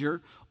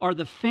pleasure are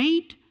the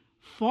faint,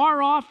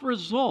 far-off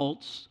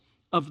results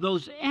of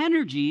those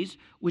energies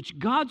which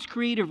God's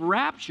creative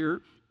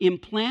rapture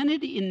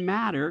implanted in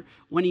matter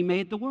when he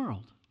made the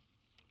world.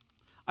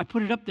 I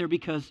put it up there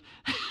because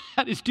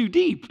that is too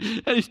deep.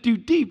 That is too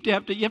deep you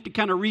have to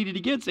kind of read it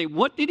again and say,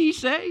 what did he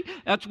say?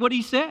 That's what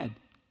he said.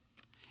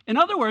 In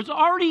other words,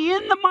 already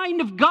in the mind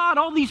of God,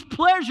 all these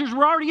pleasures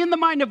were already in the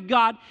mind of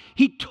God.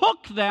 He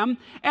took them,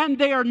 and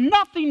they are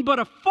nothing but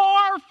a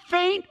far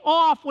faint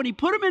off. When he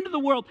put them into the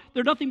world,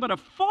 they're nothing but a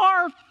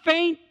far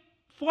faint,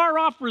 far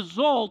off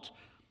result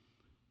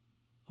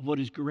of what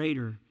is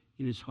greater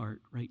in his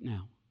heart right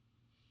now.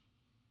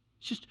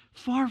 It's just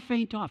far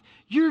faint off.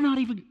 You're not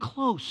even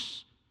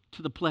close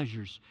to the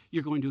pleasures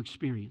you're going to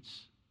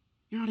experience.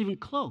 You're not even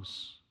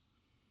close.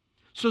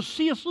 So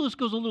C.S. Lewis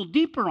goes a little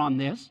deeper on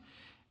this.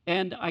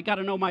 And I got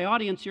to know my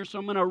audience here, so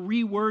I'm going to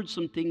reword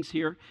some things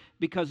here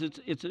because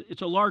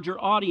it's a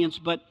larger audience.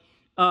 But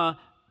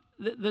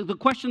the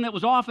question that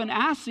was often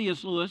asked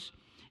C.S. Lewis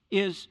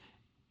is,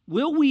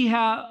 will we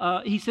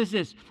have, he says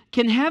this,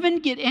 can heaven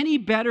get any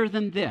better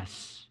than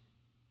this?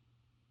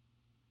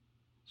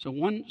 So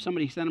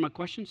somebody sent him a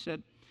question,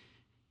 said,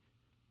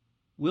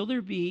 will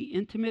there be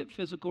intimate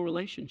physical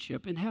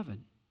relationship in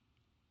heaven?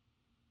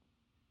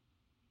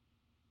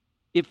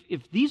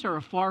 If these are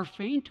a far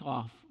faint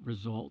off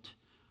result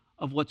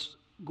of what's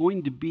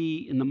going to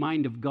be in the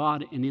mind of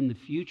God and in the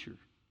future,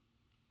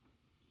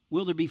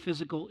 will there be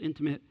physical,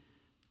 intimate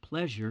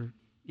pleasure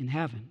in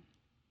heaven?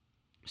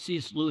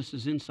 C.S.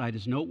 Lewis's insight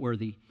is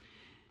noteworthy.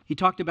 He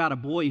talked about a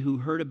boy who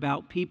heard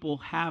about people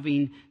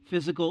having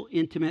physical,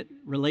 intimate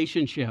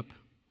relationship.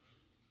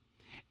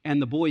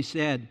 And the boy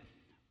said,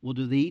 well,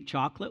 do they eat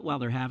chocolate while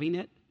they're having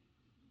it?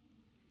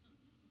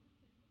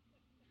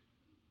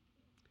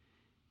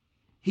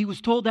 He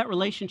was told that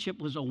relationship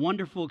was a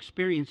wonderful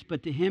experience,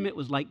 but to him it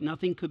was like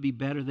nothing could be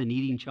better than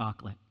eating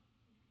chocolate.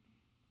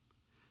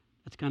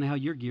 That's kind of how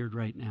you're geared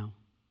right now.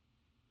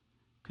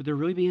 Could there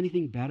really be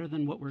anything better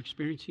than what we're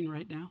experiencing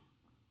right now?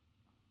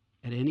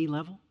 At any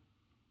level?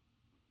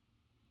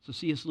 So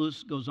C.S.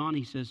 Lewis goes on,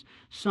 he says,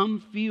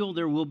 some feel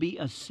there will be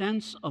a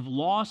sense of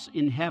loss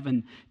in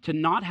heaven to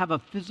not have a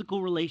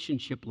physical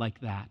relationship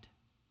like that.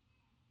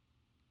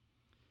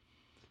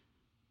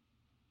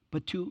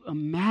 But to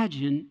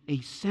imagine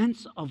a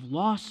sense of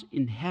loss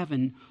in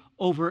heaven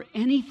over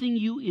anything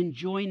you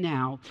enjoy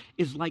now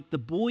is like the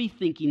boy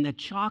thinking that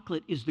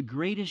chocolate is the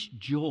greatest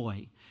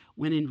joy,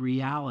 when in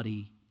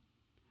reality,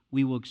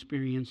 we will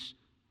experience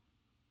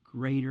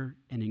greater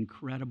and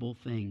incredible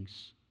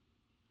things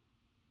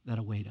that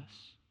await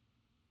us.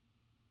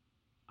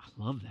 I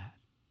love that.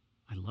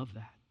 I love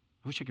that.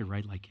 I wish I could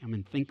write like him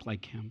and think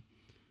like him.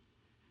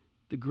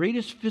 The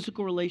greatest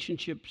physical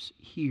relationships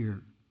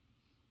here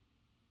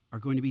are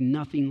going to be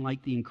nothing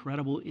like the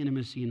incredible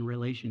intimacy and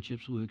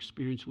relationships we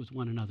experience with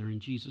one another in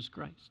Jesus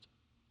Christ.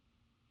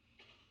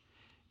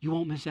 You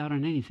won't miss out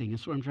on anything.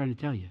 That's what I'm trying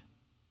to tell you.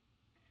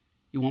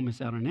 You won't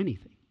miss out on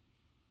anything.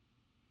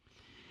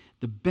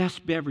 The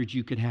best beverage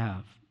you could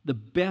have, the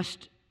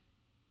best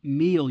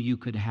meal you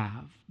could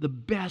have, the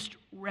best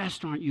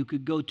restaurant you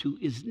could go to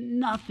is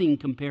nothing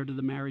compared to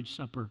the marriage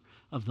supper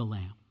of the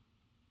Lamb.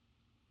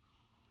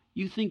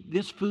 You think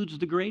this food's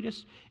the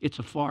greatest? It's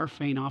a far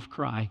faint off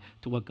cry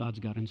to what God's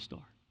got in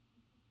store.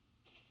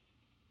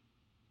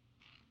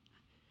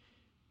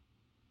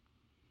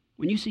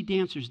 When you see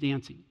dancers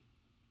dancing,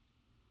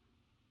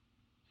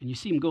 and you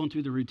see them going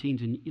through the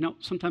routines, and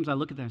sometimes I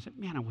look at that and say,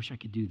 man, I wish I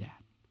could do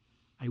that.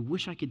 I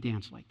wish I could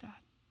dance like that.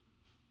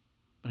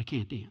 But I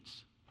can't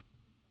dance.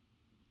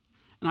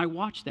 And I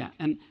watched that,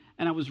 and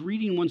I was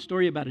reading one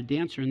story about a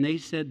dancer, and they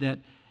said that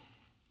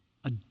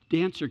a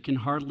dancer can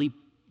hardly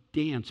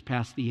dance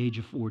past the age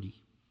of 40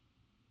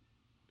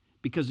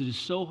 because it is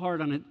so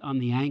hard on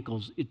the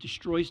ankles. It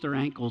destroys their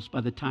ankles by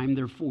the time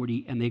they're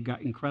 40, and they've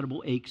got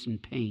incredible aches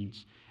and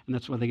pains, and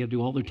that's why they got to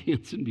do all their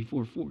dancing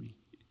before 40.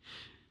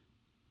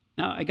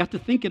 Now, I got to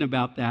thinking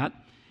about that.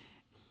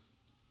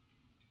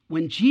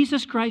 When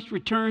Jesus Christ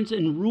returns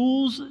and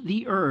rules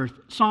the earth,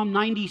 Psalm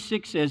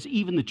 96 says,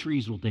 even the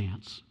trees will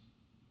dance.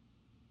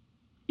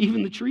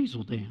 Even the trees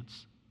will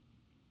dance.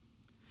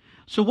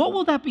 So what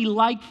will that be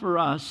like for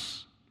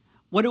us?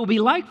 What it will be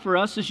like for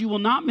us is you will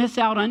not miss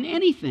out on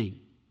anything.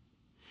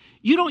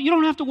 You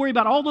don't have to worry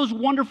about all those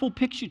wonderful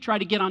pics you try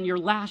to get on your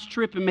last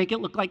trip and make it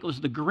look like it was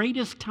the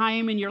greatest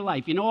time in your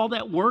life. You know all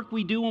that work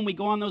we do when we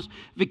go on those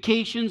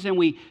vacations and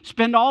we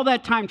spend all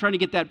that time trying to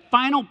get that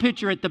final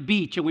picture at the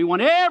beach and we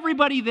want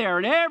everybody there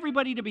and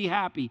everybody to be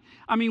happy.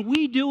 I mean,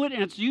 we do it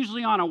and it's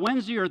usually on a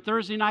Wednesday or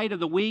Thursday night of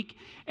the week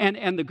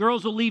and the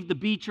girls will leave the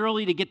beach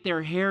early to get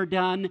their hair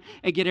done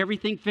and get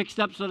everything fixed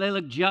up so they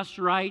look just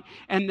right.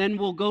 And then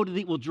we'll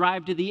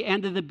drive to the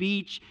end of the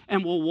beach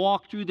and we'll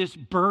walk through this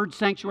bird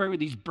sanctuary where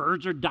these birds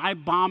are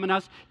dive bombing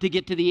us to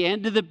get to the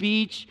end of the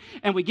beach.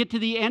 And we get to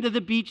the end of the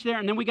beach there,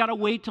 and then we got to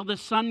wait till the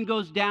sun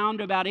goes down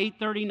to about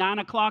 8:30, 9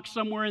 o'clock,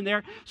 somewhere in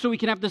there, so we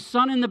can have the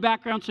sun in the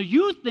background. So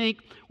you think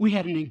we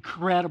had an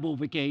incredible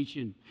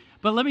vacation.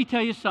 But let me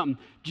tell you something.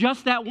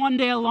 Just that one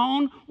day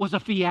alone was a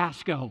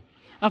fiasco.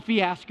 A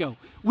fiasco.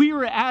 We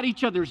were at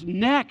each other's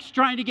necks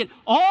trying to get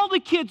all the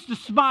kids to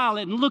smile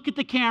and look at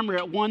the camera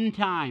at one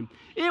time.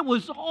 It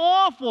was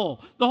awful,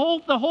 the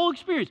whole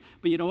experience.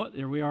 But you know what?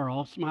 There we are,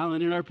 all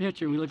smiling in our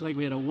picture. We look like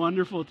we had a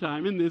wonderful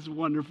time. Isn't this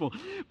wonderful?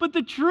 But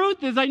the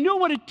truth is, I knew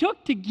what it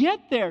took to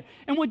get there.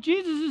 And what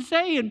Jesus is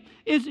saying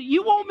is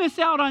you won't miss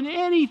out on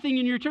anything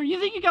in your turn. You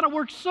think you got to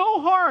work so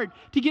hard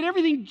to get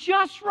everything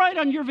just right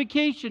on your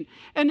vacation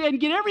and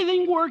get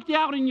everything worked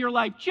out in your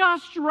life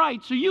just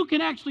right so you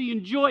can actually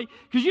enjoy,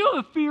 because you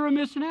have a fear of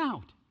missing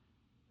out.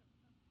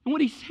 And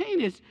what he's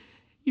saying is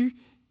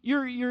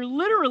you're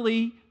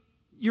literally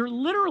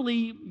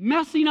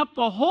messing up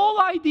the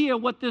whole idea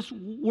of what this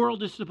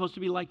world is supposed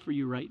to be like for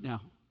you right now.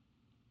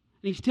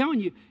 And he's telling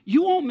you,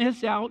 you won't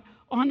miss out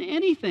on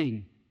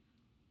anything.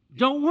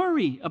 Don't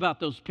worry about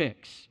those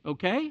pics,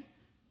 okay?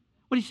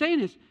 What he's saying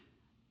is,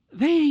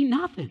 they ain't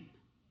nothing.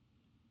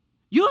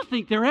 You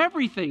think they're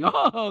everything.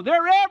 Oh,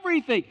 they're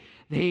everything.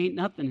 They ain't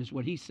nothing is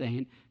what he's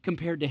saying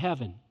compared to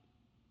heaven.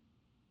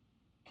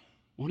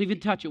 Won't even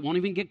touch it, won't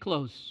even get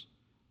close.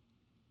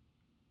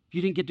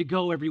 You didn't get to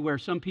go everywhere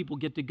some people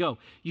get to go.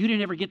 You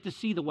didn't ever get to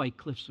see the White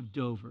Cliffs of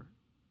Dover.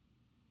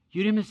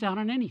 You didn't miss out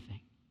on anything.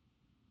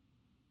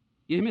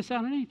 You didn't miss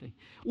out on anything.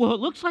 Well, it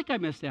looks like I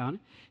missed out.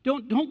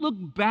 Don't look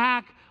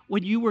back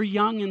when you were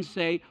young and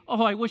say,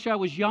 oh, I wish I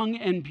was young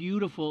and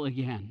beautiful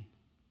again.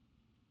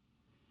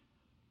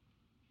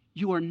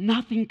 You are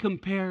nothing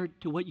compared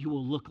to what you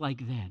will look like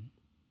then.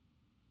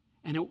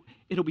 And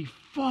it'll be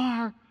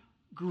far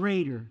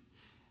greater.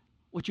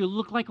 What you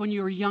look like when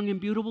you were young and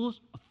beautiful is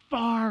a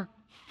far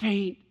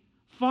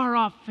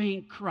off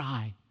faint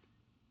cry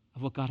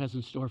of what God has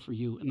in store for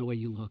you and the way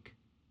you look.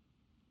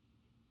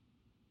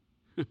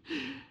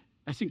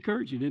 That's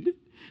encouraging, isn't it?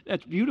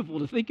 That's beautiful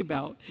to think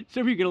about.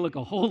 Some of you are going to look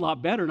a whole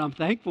lot better, and I'm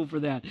thankful for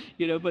that.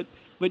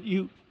 But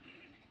you,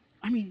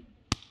 I mean,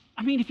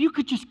 if you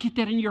could just get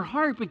that in your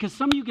heart, because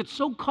some of you get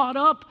so caught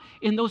up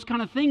in those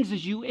kind of things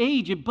as you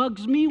age. It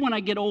bugs me when I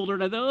get older,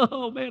 and I think,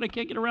 oh man, I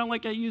can't get around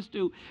like I used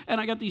to, and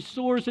I got these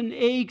sores and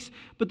aches.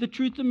 But the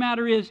truth of the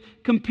matter is,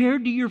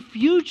 compared to your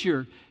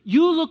future,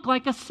 you look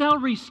like a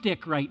celery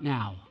stick right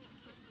now.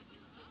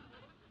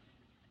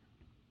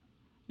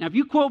 Now, if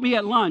you quote me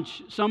at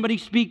lunch, somebody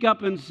speak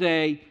up and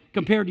say,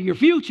 compared to your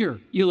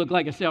future, you look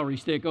like a celery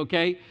stick,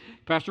 okay?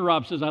 Pastor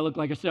Rob says I look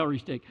like a celery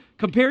stick.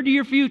 Compared to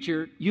your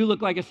future, you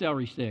look like a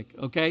celery stick,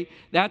 okay?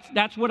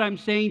 That's what I'm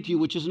saying to you,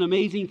 which is an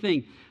amazing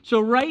thing.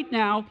 So right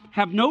now,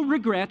 have no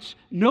regrets,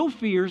 no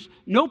fears,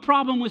 no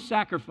problem with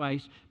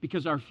sacrifice,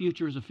 because our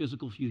future is a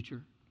physical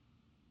future.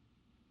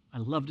 I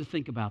love to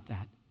think about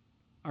that.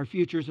 Our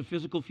future is a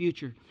physical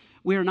future.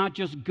 We are not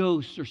just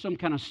ghosts or some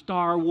kind of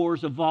Star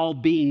Wars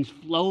evolved beings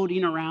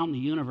floating around the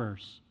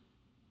universe.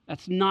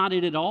 That's not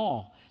it at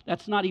all.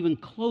 That's not even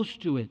close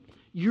to it.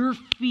 Your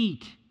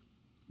feet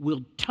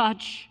will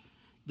touch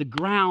the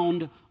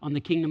ground on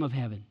the kingdom of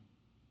heaven.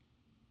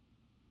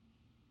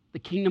 The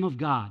kingdom of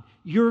God.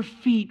 Your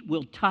feet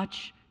will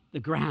touch the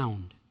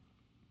ground.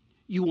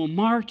 You will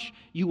march,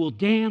 you will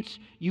dance,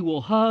 you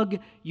will hug,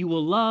 you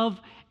will love,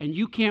 and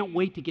you can't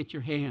wait to get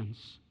your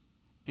hands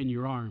and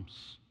your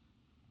arms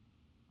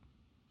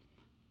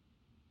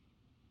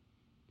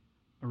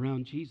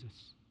around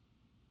Jesus.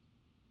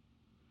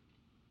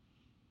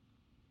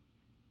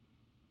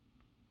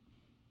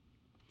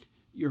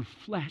 Your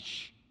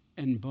flesh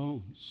and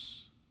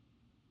bones.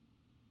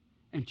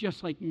 And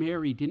just like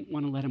Mary didn't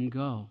want to let him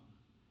go,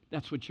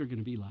 that's what you're going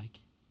to be like.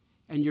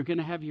 And you're going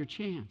to have your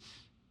chance.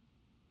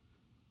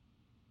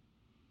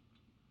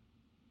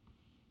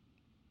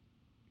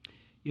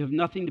 You have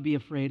nothing to be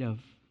afraid of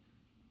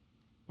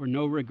or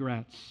no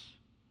regrets.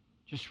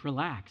 Just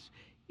relax.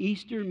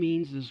 Easter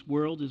means this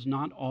world is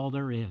not all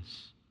there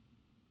is.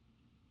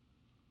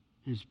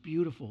 And it's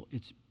beautiful.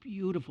 It's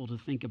beautiful to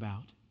think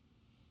about.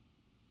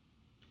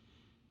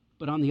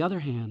 But on the other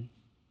hand,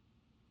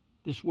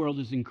 this world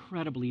is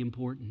incredibly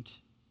important.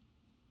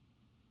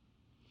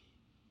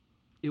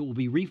 It will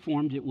be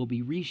reformed, it will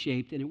be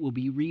reshaped, and it will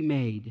be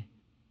remade.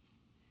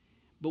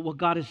 But what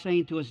God is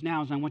saying to us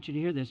now is, I want you to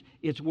hear this,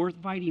 it's worth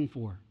fighting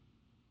for.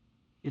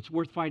 It's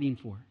worth fighting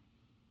for.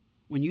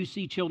 When you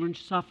see children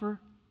suffer,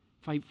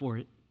 fight for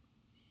it.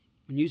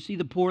 When you see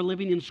the poor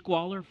living in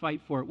squalor,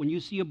 fight for it. When you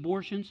see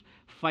abortions,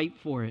 fight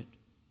for it.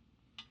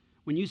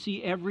 When you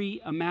see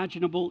every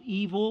imaginable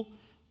evil,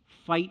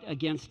 fight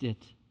against it.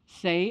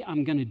 Say,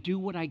 I'm going to do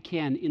what I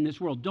can in this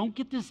world. Don't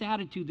get this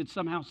attitude that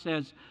somehow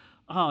says,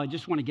 oh, I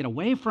just want to get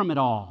away from it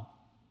all.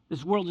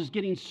 This world is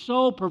getting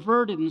so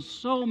perverted and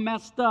so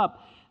messed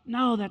up.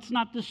 No, that's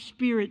not the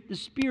Spirit. The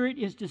Spirit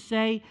is to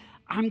say,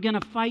 I'm going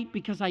to fight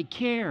because I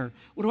care.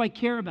 What do I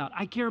care about?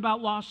 I care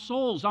about lost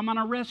souls. I'm on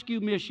a rescue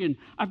mission.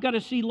 I've got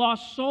to see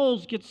lost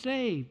souls get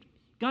saved.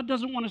 God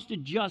doesn't want us to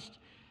just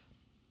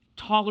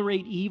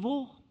tolerate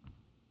evil,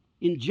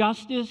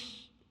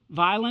 injustice,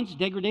 violence,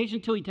 degradation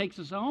until He takes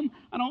us home.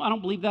 I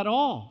don't believe that at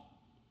all.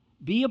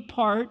 Be a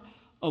part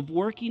of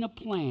working a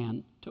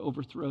plan to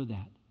overthrow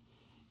that.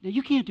 Now,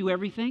 you can't do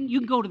everything. You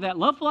can go to that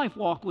Love Life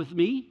walk with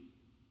me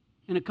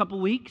in a couple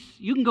weeks.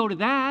 You can go to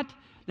that.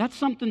 That's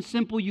something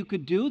simple you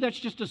could do. That's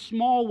just a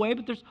small way,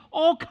 but there's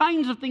all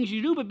kinds of things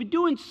you do, but be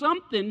doing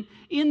something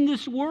in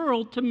this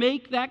world to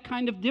make that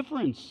kind of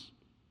difference.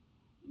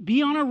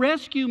 Be on a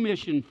rescue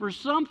mission for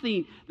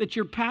something that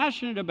you're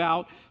passionate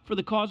about for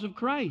the cause of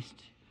Christ.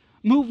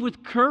 Move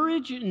with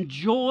courage and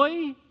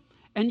joy,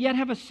 and yet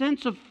have a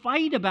sense of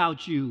fight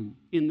about you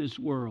in this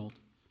world.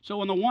 So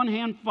on the one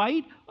hand,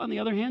 fight. On the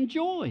other hand,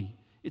 joy.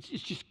 It's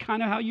just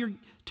kind of how you're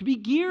to be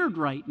geared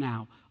right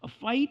now. A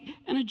fight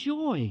and a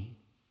joy.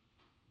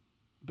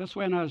 The best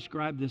way I know how to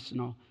describe this, and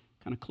I'll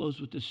kind of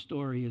close with this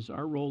story, is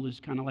our role is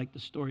kind of like the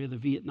story of the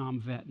Vietnam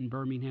vet in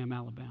Birmingham,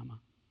 Alabama.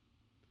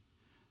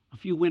 A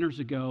few winters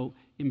ago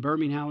in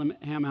Birmingham,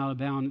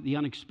 Alabama, the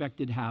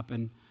unexpected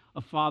happened.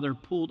 A father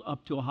pulled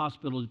up to a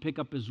hospital to pick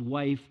up his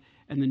wife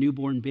and the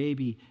newborn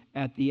baby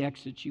at the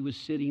exit. She was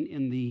sitting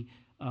in the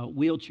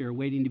wheelchair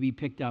waiting to be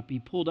picked up. He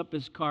pulled up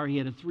his car. He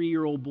had a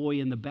 3-year-old boy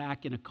in the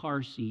back in a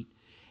car seat.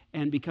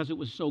 And because it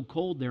was so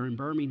cold there in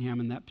Birmingham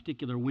in that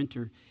particular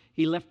winter,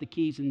 he left the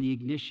keys in the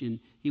ignition.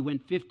 He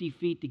went 50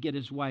 feet to get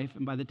his wife,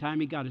 and by the time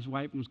he got his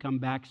wife and was come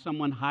back,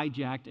 someone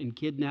hijacked and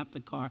kidnapped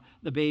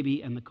the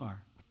baby and the car.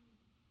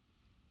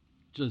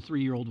 So the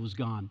 3-year-old was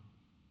gone.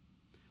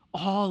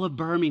 All of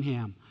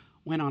Birmingham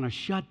went on a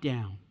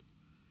shutdown.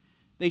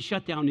 They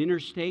shut down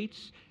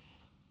interstates,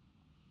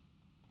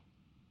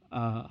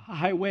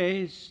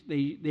 highways.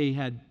 They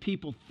had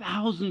people,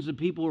 thousands of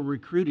people were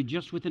recruited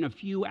just within a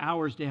few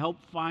hours to help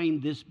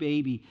find this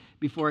baby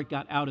before it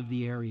got out of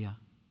the area.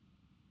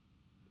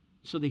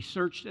 So they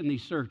searched and they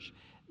searched.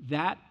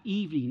 That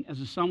evening, as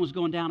the sun was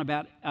going down,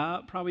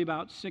 probably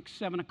about 6,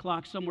 7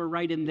 o'clock, somewhere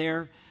right in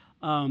there,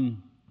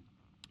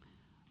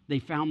 they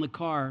found the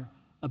car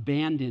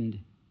abandoned,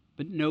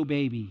 but no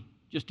baby,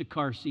 just a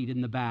car seat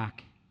in the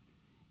back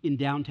in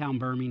downtown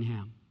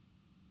Birmingham.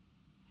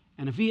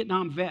 And a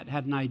Vietnam vet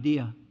had an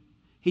idea.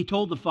 He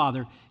told the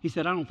father, he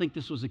said, I don't think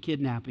this was a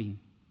kidnapping.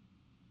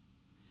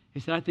 He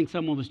said, I think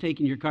someone was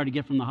taking your car to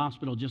get from the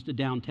hospital just to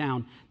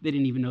downtown. They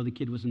didn't even know the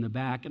kid was in the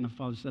back. And the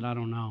father said, I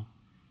don't know.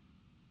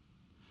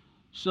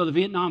 So the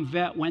Vietnam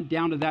vet went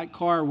down to that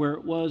car where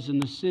it was in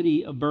the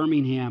city of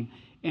Birmingham,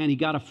 and he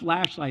got a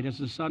flashlight as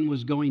the sun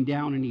was going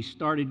down, and he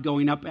started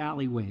going up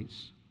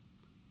alleyways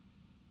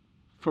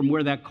from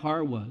where that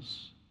car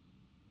was,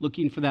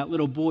 looking for that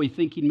little boy,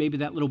 thinking maybe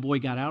that little boy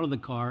got out of the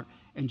car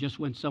and just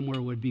went somewhere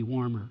it would be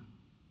warmer.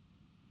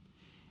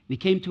 He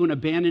came to an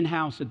abandoned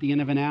house at the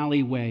end of an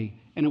alleyway,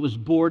 and it was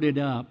boarded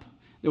up.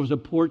 There was a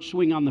porch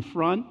swing on the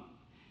front,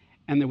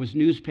 and there was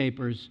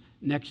newspapers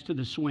next to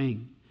the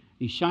swing.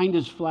 He shined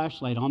his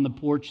flashlight on the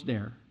porch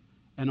there,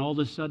 and all of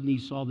a sudden he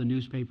saw the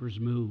newspapers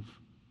move.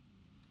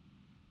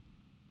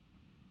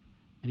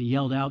 And he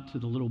yelled out to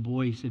the little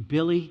boy, he said,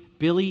 Billy,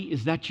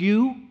 is that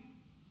you?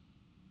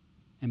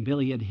 And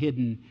Billy had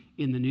hidden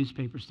in the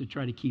newspapers to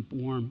try to keep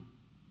warm.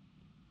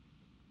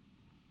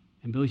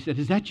 And Billy said,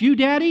 is that you,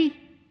 Daddy?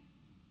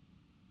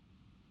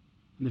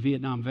 And the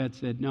Vietnam vet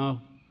said, no,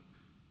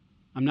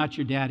 I'm not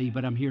your daddy,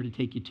 but I'm here to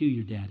take you to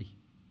your daddy.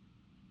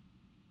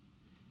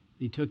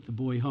 He took the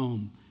boy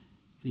home,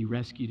 and he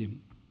rescued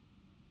him.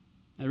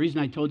 Now, the reason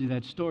I told you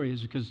that story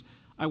is because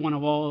I want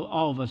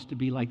all of us to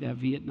be like that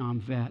Vietnam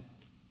vet.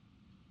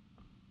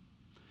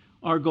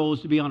 Our goal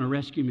is to be on a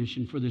rescue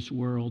mission for this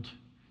world.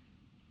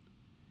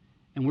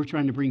 And we're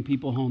trying to bring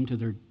people home to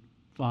their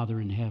Father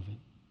in heaven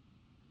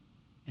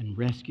and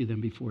rescue them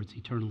before it's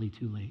eternally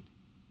too late.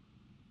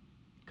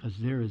 Because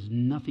there is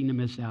nothing to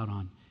miss out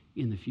on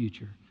in the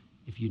future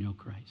if you know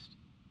Christ.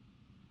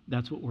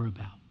 That's what we're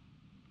about.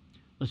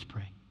 Let's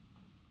pray.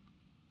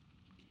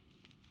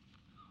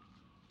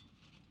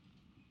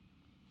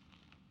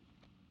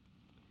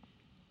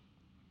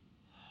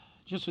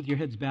 Just with your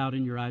heads bowed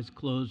and your eyes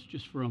closed,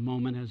 just for a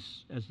moment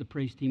as the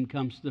praise team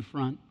comes to the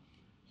front.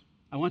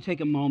 I want to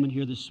take a moment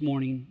here this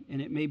morning,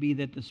 and it may be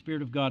that the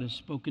Spirit of God has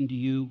spoken to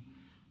you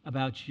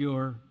about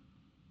your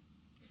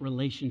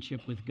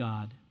relationship with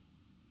God.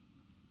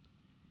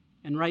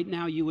 And right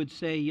now you would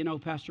say, you know,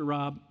 Pastor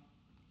Rob,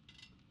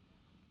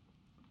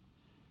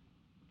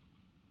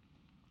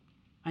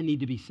 I need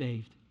to be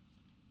saved.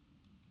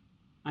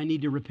 I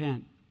need to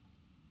repent.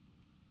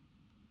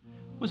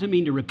 What does it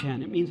mean to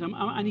repent? It means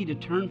I need to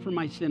turn from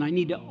my sin. I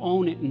need to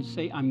own it and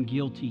say I'm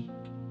guilty.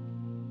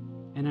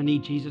 And I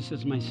need Jesus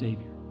as my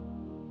Savior.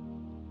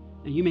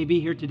 Now, you may be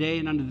here today,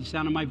 and under the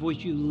sound of my voice,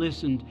 you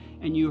listened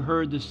and you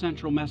heard the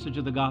central message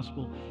of the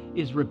gospel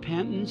is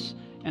repentance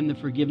and the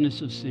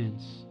forgiveness of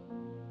sins.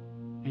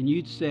 And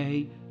you'd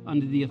say,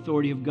 under the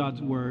authority of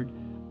God's word,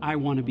 I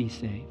want to be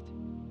saved.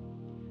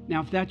 Now,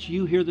 if that's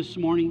you here this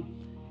morning,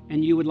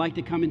 and you would like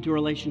to come into a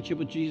relationship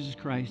with Jesus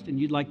Christ, and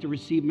you'd like to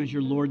receive Him as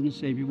your Lord and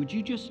Savior, would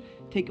you just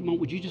take a moment?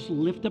 Would you just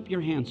lift up your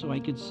hand so I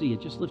could see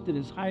it? Just lift it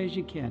as high as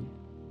you can.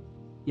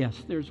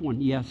 Yes, there's one.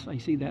 Yes, I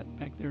see that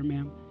back there,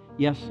 ma'am.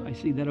 Yes, I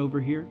see that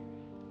over here.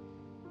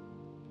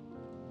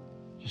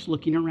 Just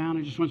looking around,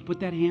 I just want to put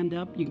that hand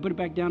up. You can put it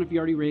back down if you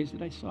already raised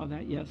it. I saw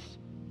that, yes.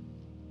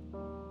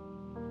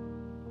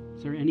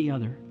 Is there any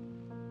other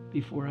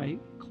before I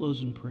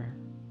close in prayer?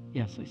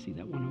 Yes, I see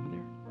that one over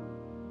there.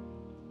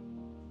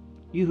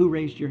 You who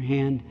raised your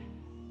hand,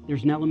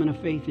 there's an element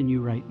of faith in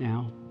you right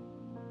now.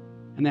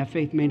 And that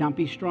faith may not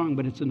be strong,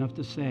 but it's enough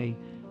to say,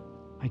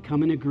 I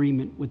come in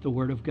agreement with the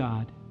Word of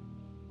God.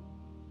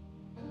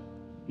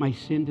 My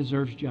sin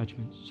deserves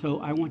judgment.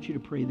 So I want you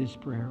to pray this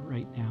prayer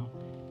right now.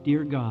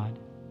 Dear God,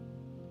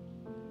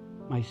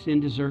 my sin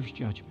deserves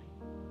judgment.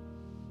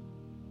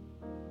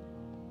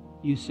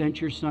 You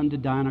sent your Son to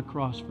die on a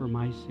cross for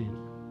my sin.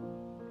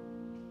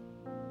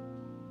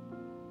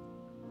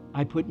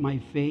 I put my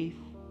faith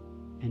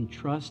and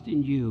trust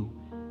in you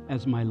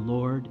as my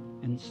Lord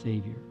and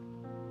Savior.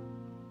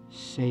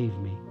 Save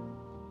me.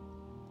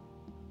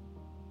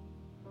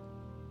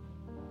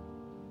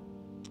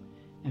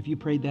 If you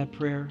prayed that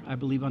prayer, I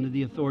believe under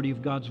the authority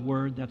of God's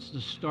word, that's the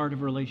start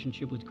of a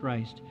relationship with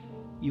Christ.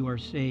 You are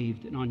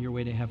saved and on your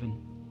way to heaven.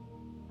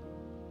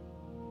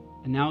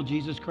 And now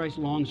Jesus Christ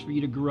longs for you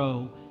to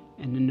grow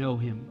and to know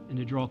Him and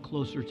to draw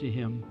closer to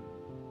Him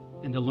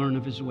and to learn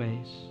of His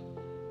ways.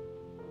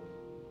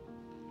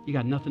 You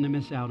got nothing to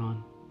miss out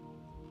on,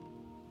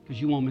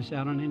 because you won't miss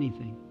out on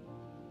anything.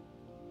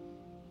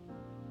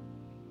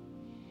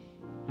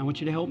 I want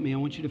you to help me. I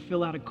want you to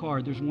fill out a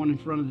card. There's one in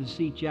front of the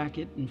seat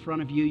jacket in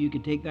front of you. You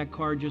can take that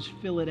card, just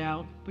fill it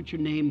out, put your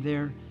name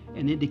there,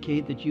 and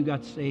indicate that you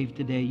got saved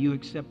today. You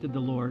accepted the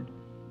Lord.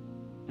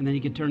 And then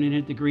you can turn it in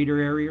at the greeter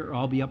area, or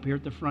I'll be up here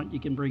at the front. You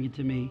can bring it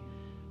to me.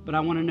 But I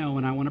want to know,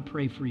 and I want to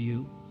pray for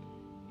you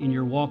in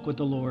your walk with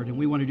the Lord, and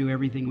we want to do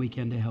everything we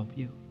can to help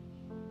you.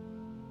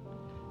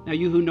 Now,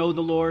 you who know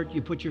the Lord,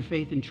 you put your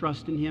faith and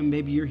trust in Him.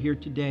 Maybe you're here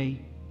today.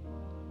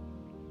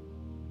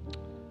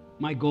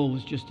 My goal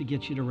was just to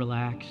get you to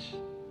relax.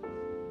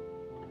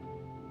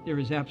 There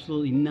is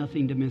absolutely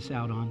nothing to miss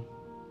out on.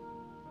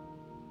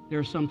 There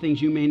are some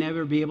things you may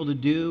never be able to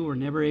do or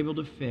never able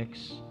to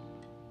fix.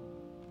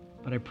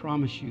 But I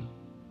promise you,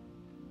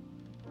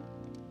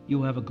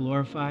 you'll have a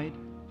glorified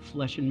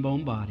flesh and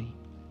bone body.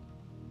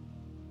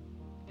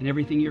 And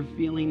everything you're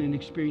feeling and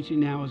experiencing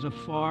now is a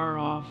far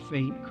off,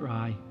 faint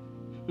cry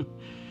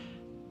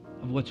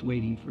of what's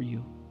waiting for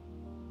you.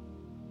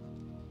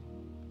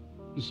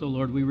 And so,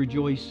 Lord, we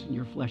rejoice in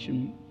your flesh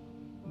and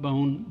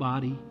bone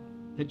body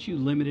that you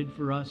limited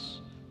for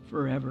us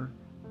forever.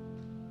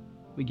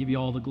 We give you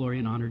all the glory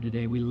and honor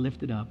today. We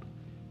lift it up.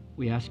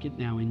 We ask it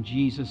now in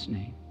Jesus'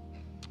 name.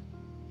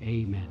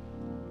 Amen.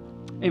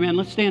 Amen.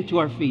 Let's stand to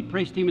our feet.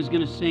 Praise team is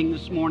going to sing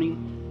this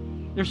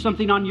morning. There's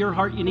something on your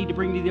heart you need to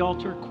bring to the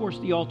altar. Of course,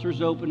 the altar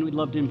is open. We'd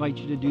love to invite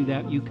you to do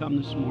that. You come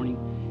this morning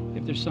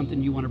if there's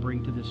something you want to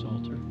bring to this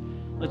altar.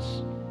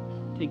 Let's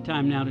take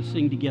time now to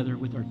sing together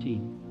with our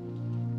team.